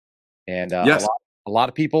out. And yes. a lot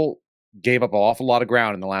of people gave up an awful lot of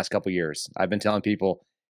ground in the last couple of years. I've been telling people,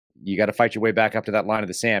 you got to fight your way back up to that line of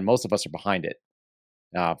the sand. Most of us are behind it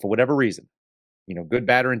for whatever reason. Good,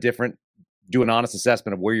 bad, or indifferent. Do an honest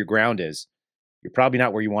assessment of where your ground is. You're probably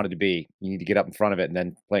not where you wanted to be. You need to get up in front of it and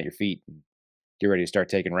then plant your feet and get ready to start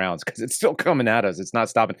taking rounds, because it's still coming at us. It's not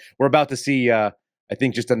stopping. We're about to see, I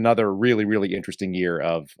think, just another really, really interesting year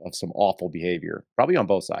of some awful behavior, probably on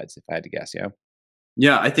both sides, if I had to guess. Yeah.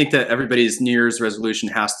 Yeah, I think that everybody's New Year's resolution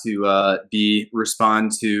has to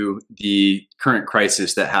respond to the current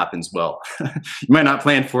crisis that happens well. You might not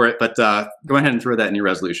plan for it, but go ahead and throw that in your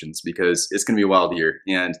resolutions, because it's going to be a wild year.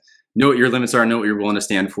 And know what your limits are, know what you're willing to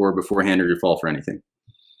stand for beforehand, or you fall for anything.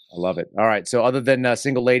 I love it. All right. So other than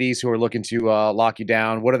single ladies who are looking to lock you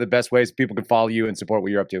down, what are the best ways people can follow you and support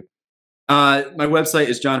what you're up to? My website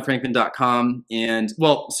is johnfrankman.com. And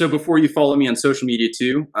so before you follow me on social media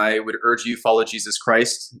too, I would urge you follow Jesus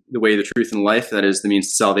Christ, the way, the truth, and life. That is the means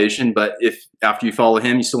to salvation. But if after you follow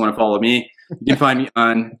him, you still want to follow me, you can find me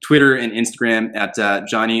on Twitter and Instagram at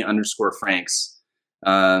Johnny_Franks.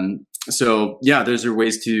 So yeah, those are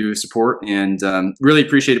ways to support and really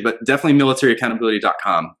appreciate it, but definitely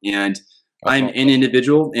militaryaccountability.com. And I'm an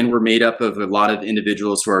individual, and we're made up of a lot of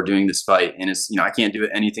individuals who are doing this fight. And it's, I can't do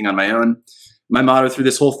anything on my own. My motto through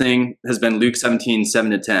this whole thing has been Luke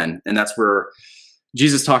 17:7-10. And that's where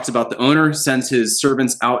Jesus talks about the owner sends his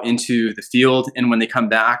servants out into the field. And when they come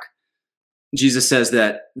back, Jesus says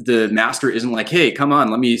that the master isn't like, hey, come on,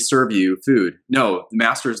 let me serve you food. No, the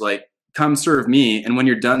master is like, come serve me. And when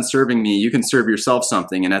you're done serving me, you can serve yourself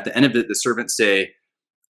something. And at the end of it, the servants say,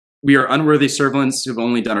 we are unworthy servants who've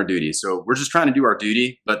only done our duty. So we're just trying to do our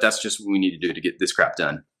duty, but that's just what we need to do to get this crap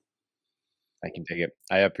done. I can take it.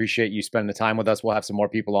 I appreciate you spending the time with us. We'll have some more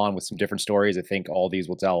people on with some different stories. I think all these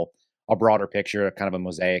will tell a broader picture, kind of a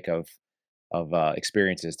mosaic of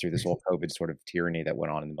experiences through this whole COVID sort of tyranny that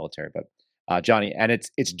went on in the military. But Johnny, and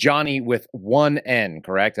it's Johnny with one N,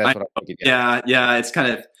 correct? That's what I'm thinking. Yeah. It's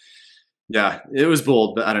kind of, it was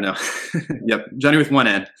bold, but I don't know. Yep. Johnny with one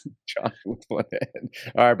N. Johnny with one N.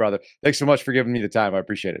 All right, brother. Thanks so much for giving me the time. I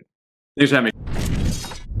appreciate it. Thanks for having me.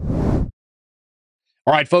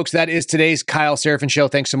 All right, folks, that is today's Kyle Seraphin Show.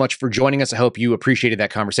 Thanks so much for joining us. I hope you appreciated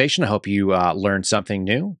that conversation. I hope you learned something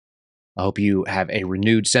new. I hope you have a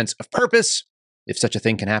renewed sense of purpose, if such a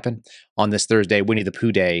thing can happen, on this Thursday, Winnie the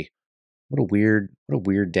Pooh Day. What a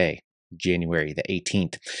weird day, January the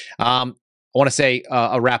 18th. I want to say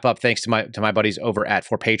a wrap up. Thanks to my buddies over at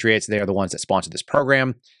 4Patriots. They are the ones that sponsored this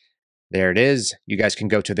program. There it is. You guys can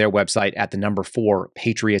go to their website at the number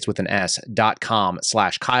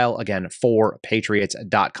 4patriots.com/Kyle. Again,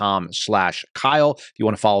 4patriots.com/Kyle. If you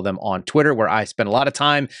want to follow them on Twitter, where I spend a lot of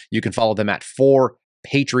time, you can follow them at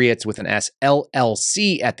 4Patriots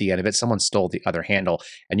LLC at the end of it. Someone stole the other handle.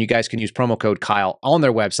 And you guys can use promo code Kyle on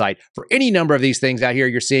their website for any number of these things out here.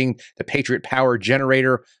 You're seeing the Patriot Power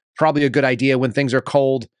Generator. Probably a good idea when things are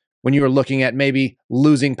cold, when you are looking at maybe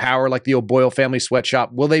losing power like the O'Boyle family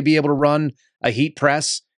sweatshop. Will they be able to run a heat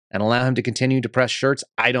press and allow him to continue to press shirts?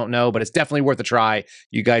 I don't know, but it's definitely worth a try.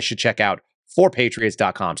 You guys should check out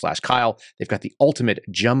forpatriots.com/Kyle. They've got the ultimate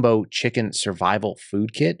jumbo chicken survival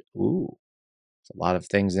food kit. Ooh, there's a lot of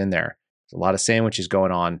things in there. There's a lot of sandwiches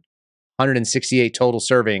going on. 168 total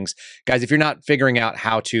servings. Guys, if you're not figuring out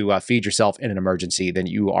how to feed yourself in an emergency, then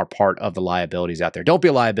you are part of the liabilities out there. Don't be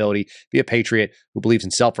a liability. Be a patriot who believes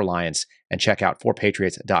in self-reliance, and check out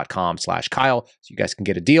forpatriots.com/Kyle so you guys can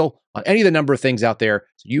get a deal on any of the number of things out there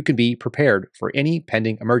so you can be prepared for any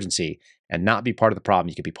pending emergency and not be part of the problem.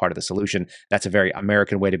 You can be part of the solution. That's a very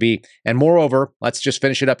American way to be. And moreover, let's just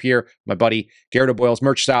finish it up here. My buddy Garrett O'Boyle's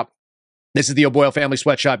merch shop. This is the O'Boyle Family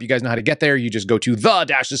Sweatshop. You guys know how to get there. You just go to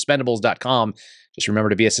the-suspendables.com. Just remember,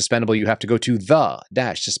 to be a suspendable, you have to go to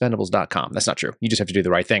the-suspendables.com. That's not true. You just have to do the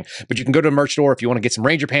right thing. But you can go to the merch store if you want to get some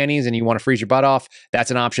Ranger panties and you want to freeze your butt off. That's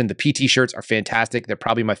an option. The PT shirts are fantastic. They're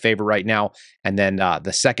probably my favorite right now. And then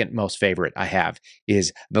the second most favorite I have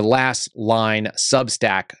is the Last Line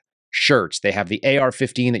Substack shirts. They have the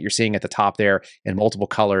AR-15 that you're seeing at the top there in multiple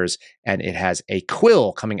colors, and it has a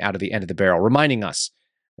quill coming out of the end of the barrel, reminding us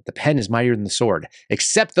that the pen is mightier than the sword,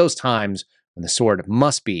 except those times when the sword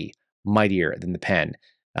must be mightier than the pen.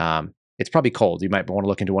 It's probably cold. You might want to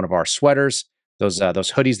look into one of our sweaters. Those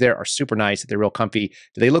hoodies there are super nice. They're real comfy.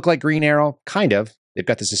 Do they look like Green Arrow? Kind of. They've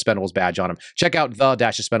got the Suspendables badge on them. Check out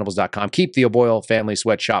the-suspendables.com. Keep the O'Boyle Family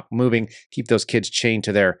Sweatshop moving. Keep those kids chained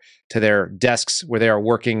to their desks where they are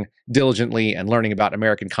working diligently and learning about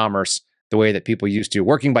American commerce the way that people used to,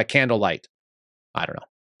 working by candlelight. I don't know.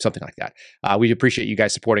 Something like that. We appreciate you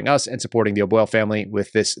guys supporting us and supporting the O'Boyle family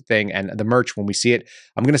with this thing and the merch. When we see it,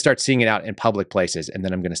 I'm going to start seeing it out in public places, and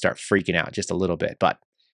then I'm going to start freaking out just a little bit. But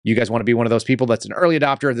you guys want to be one of those people that's an early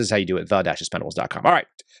adopter? This is how you do it, the-suspendables.com. All right,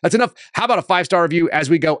 that's enough. How about a 5-star review as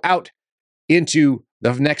we go out into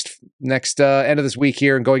the next end of this week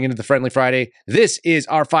here and going into the Friendly Friday? This is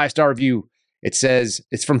our 5-star review. It says,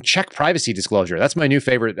 it's from Check Privacy Disclosure. That's my new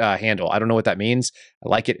favorite handle. I don't know what that means. I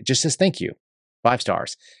like it. It just says, thank you. 5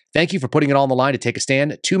 stars. Thank you for putting it all on the line to take a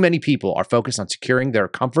stand. Too many people are focused on securing their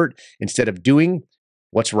comfort instead of doing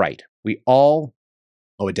what's right. We all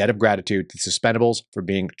owe a debt of gratitude to the Suspendables for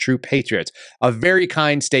being true patriots. A very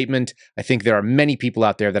kind statement. I think there are many people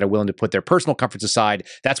out there that are willing to put their personal comforts aside.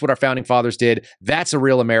 That's what our founding fathers did. That's a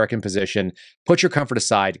real American position. Put your comfort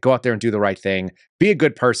aside. Go out there and do the right thing. Be a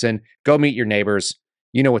good person. Go meet your neighbors.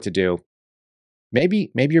 You know what to do. Maybe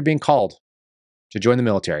you're being called to join the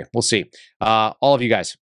military. We'll see. All of you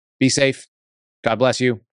guys, be safe. God bless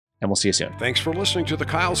you, and we'll see you soon. Thanks for listening to The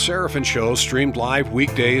Kyle Seraphin Show, streamed live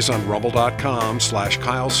weekdays on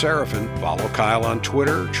rumble.com/Kyle Seraphin. Follow Kyle on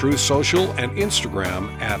Twitter, Truth Social, and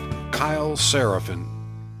Instagram at Kyle Seraphin.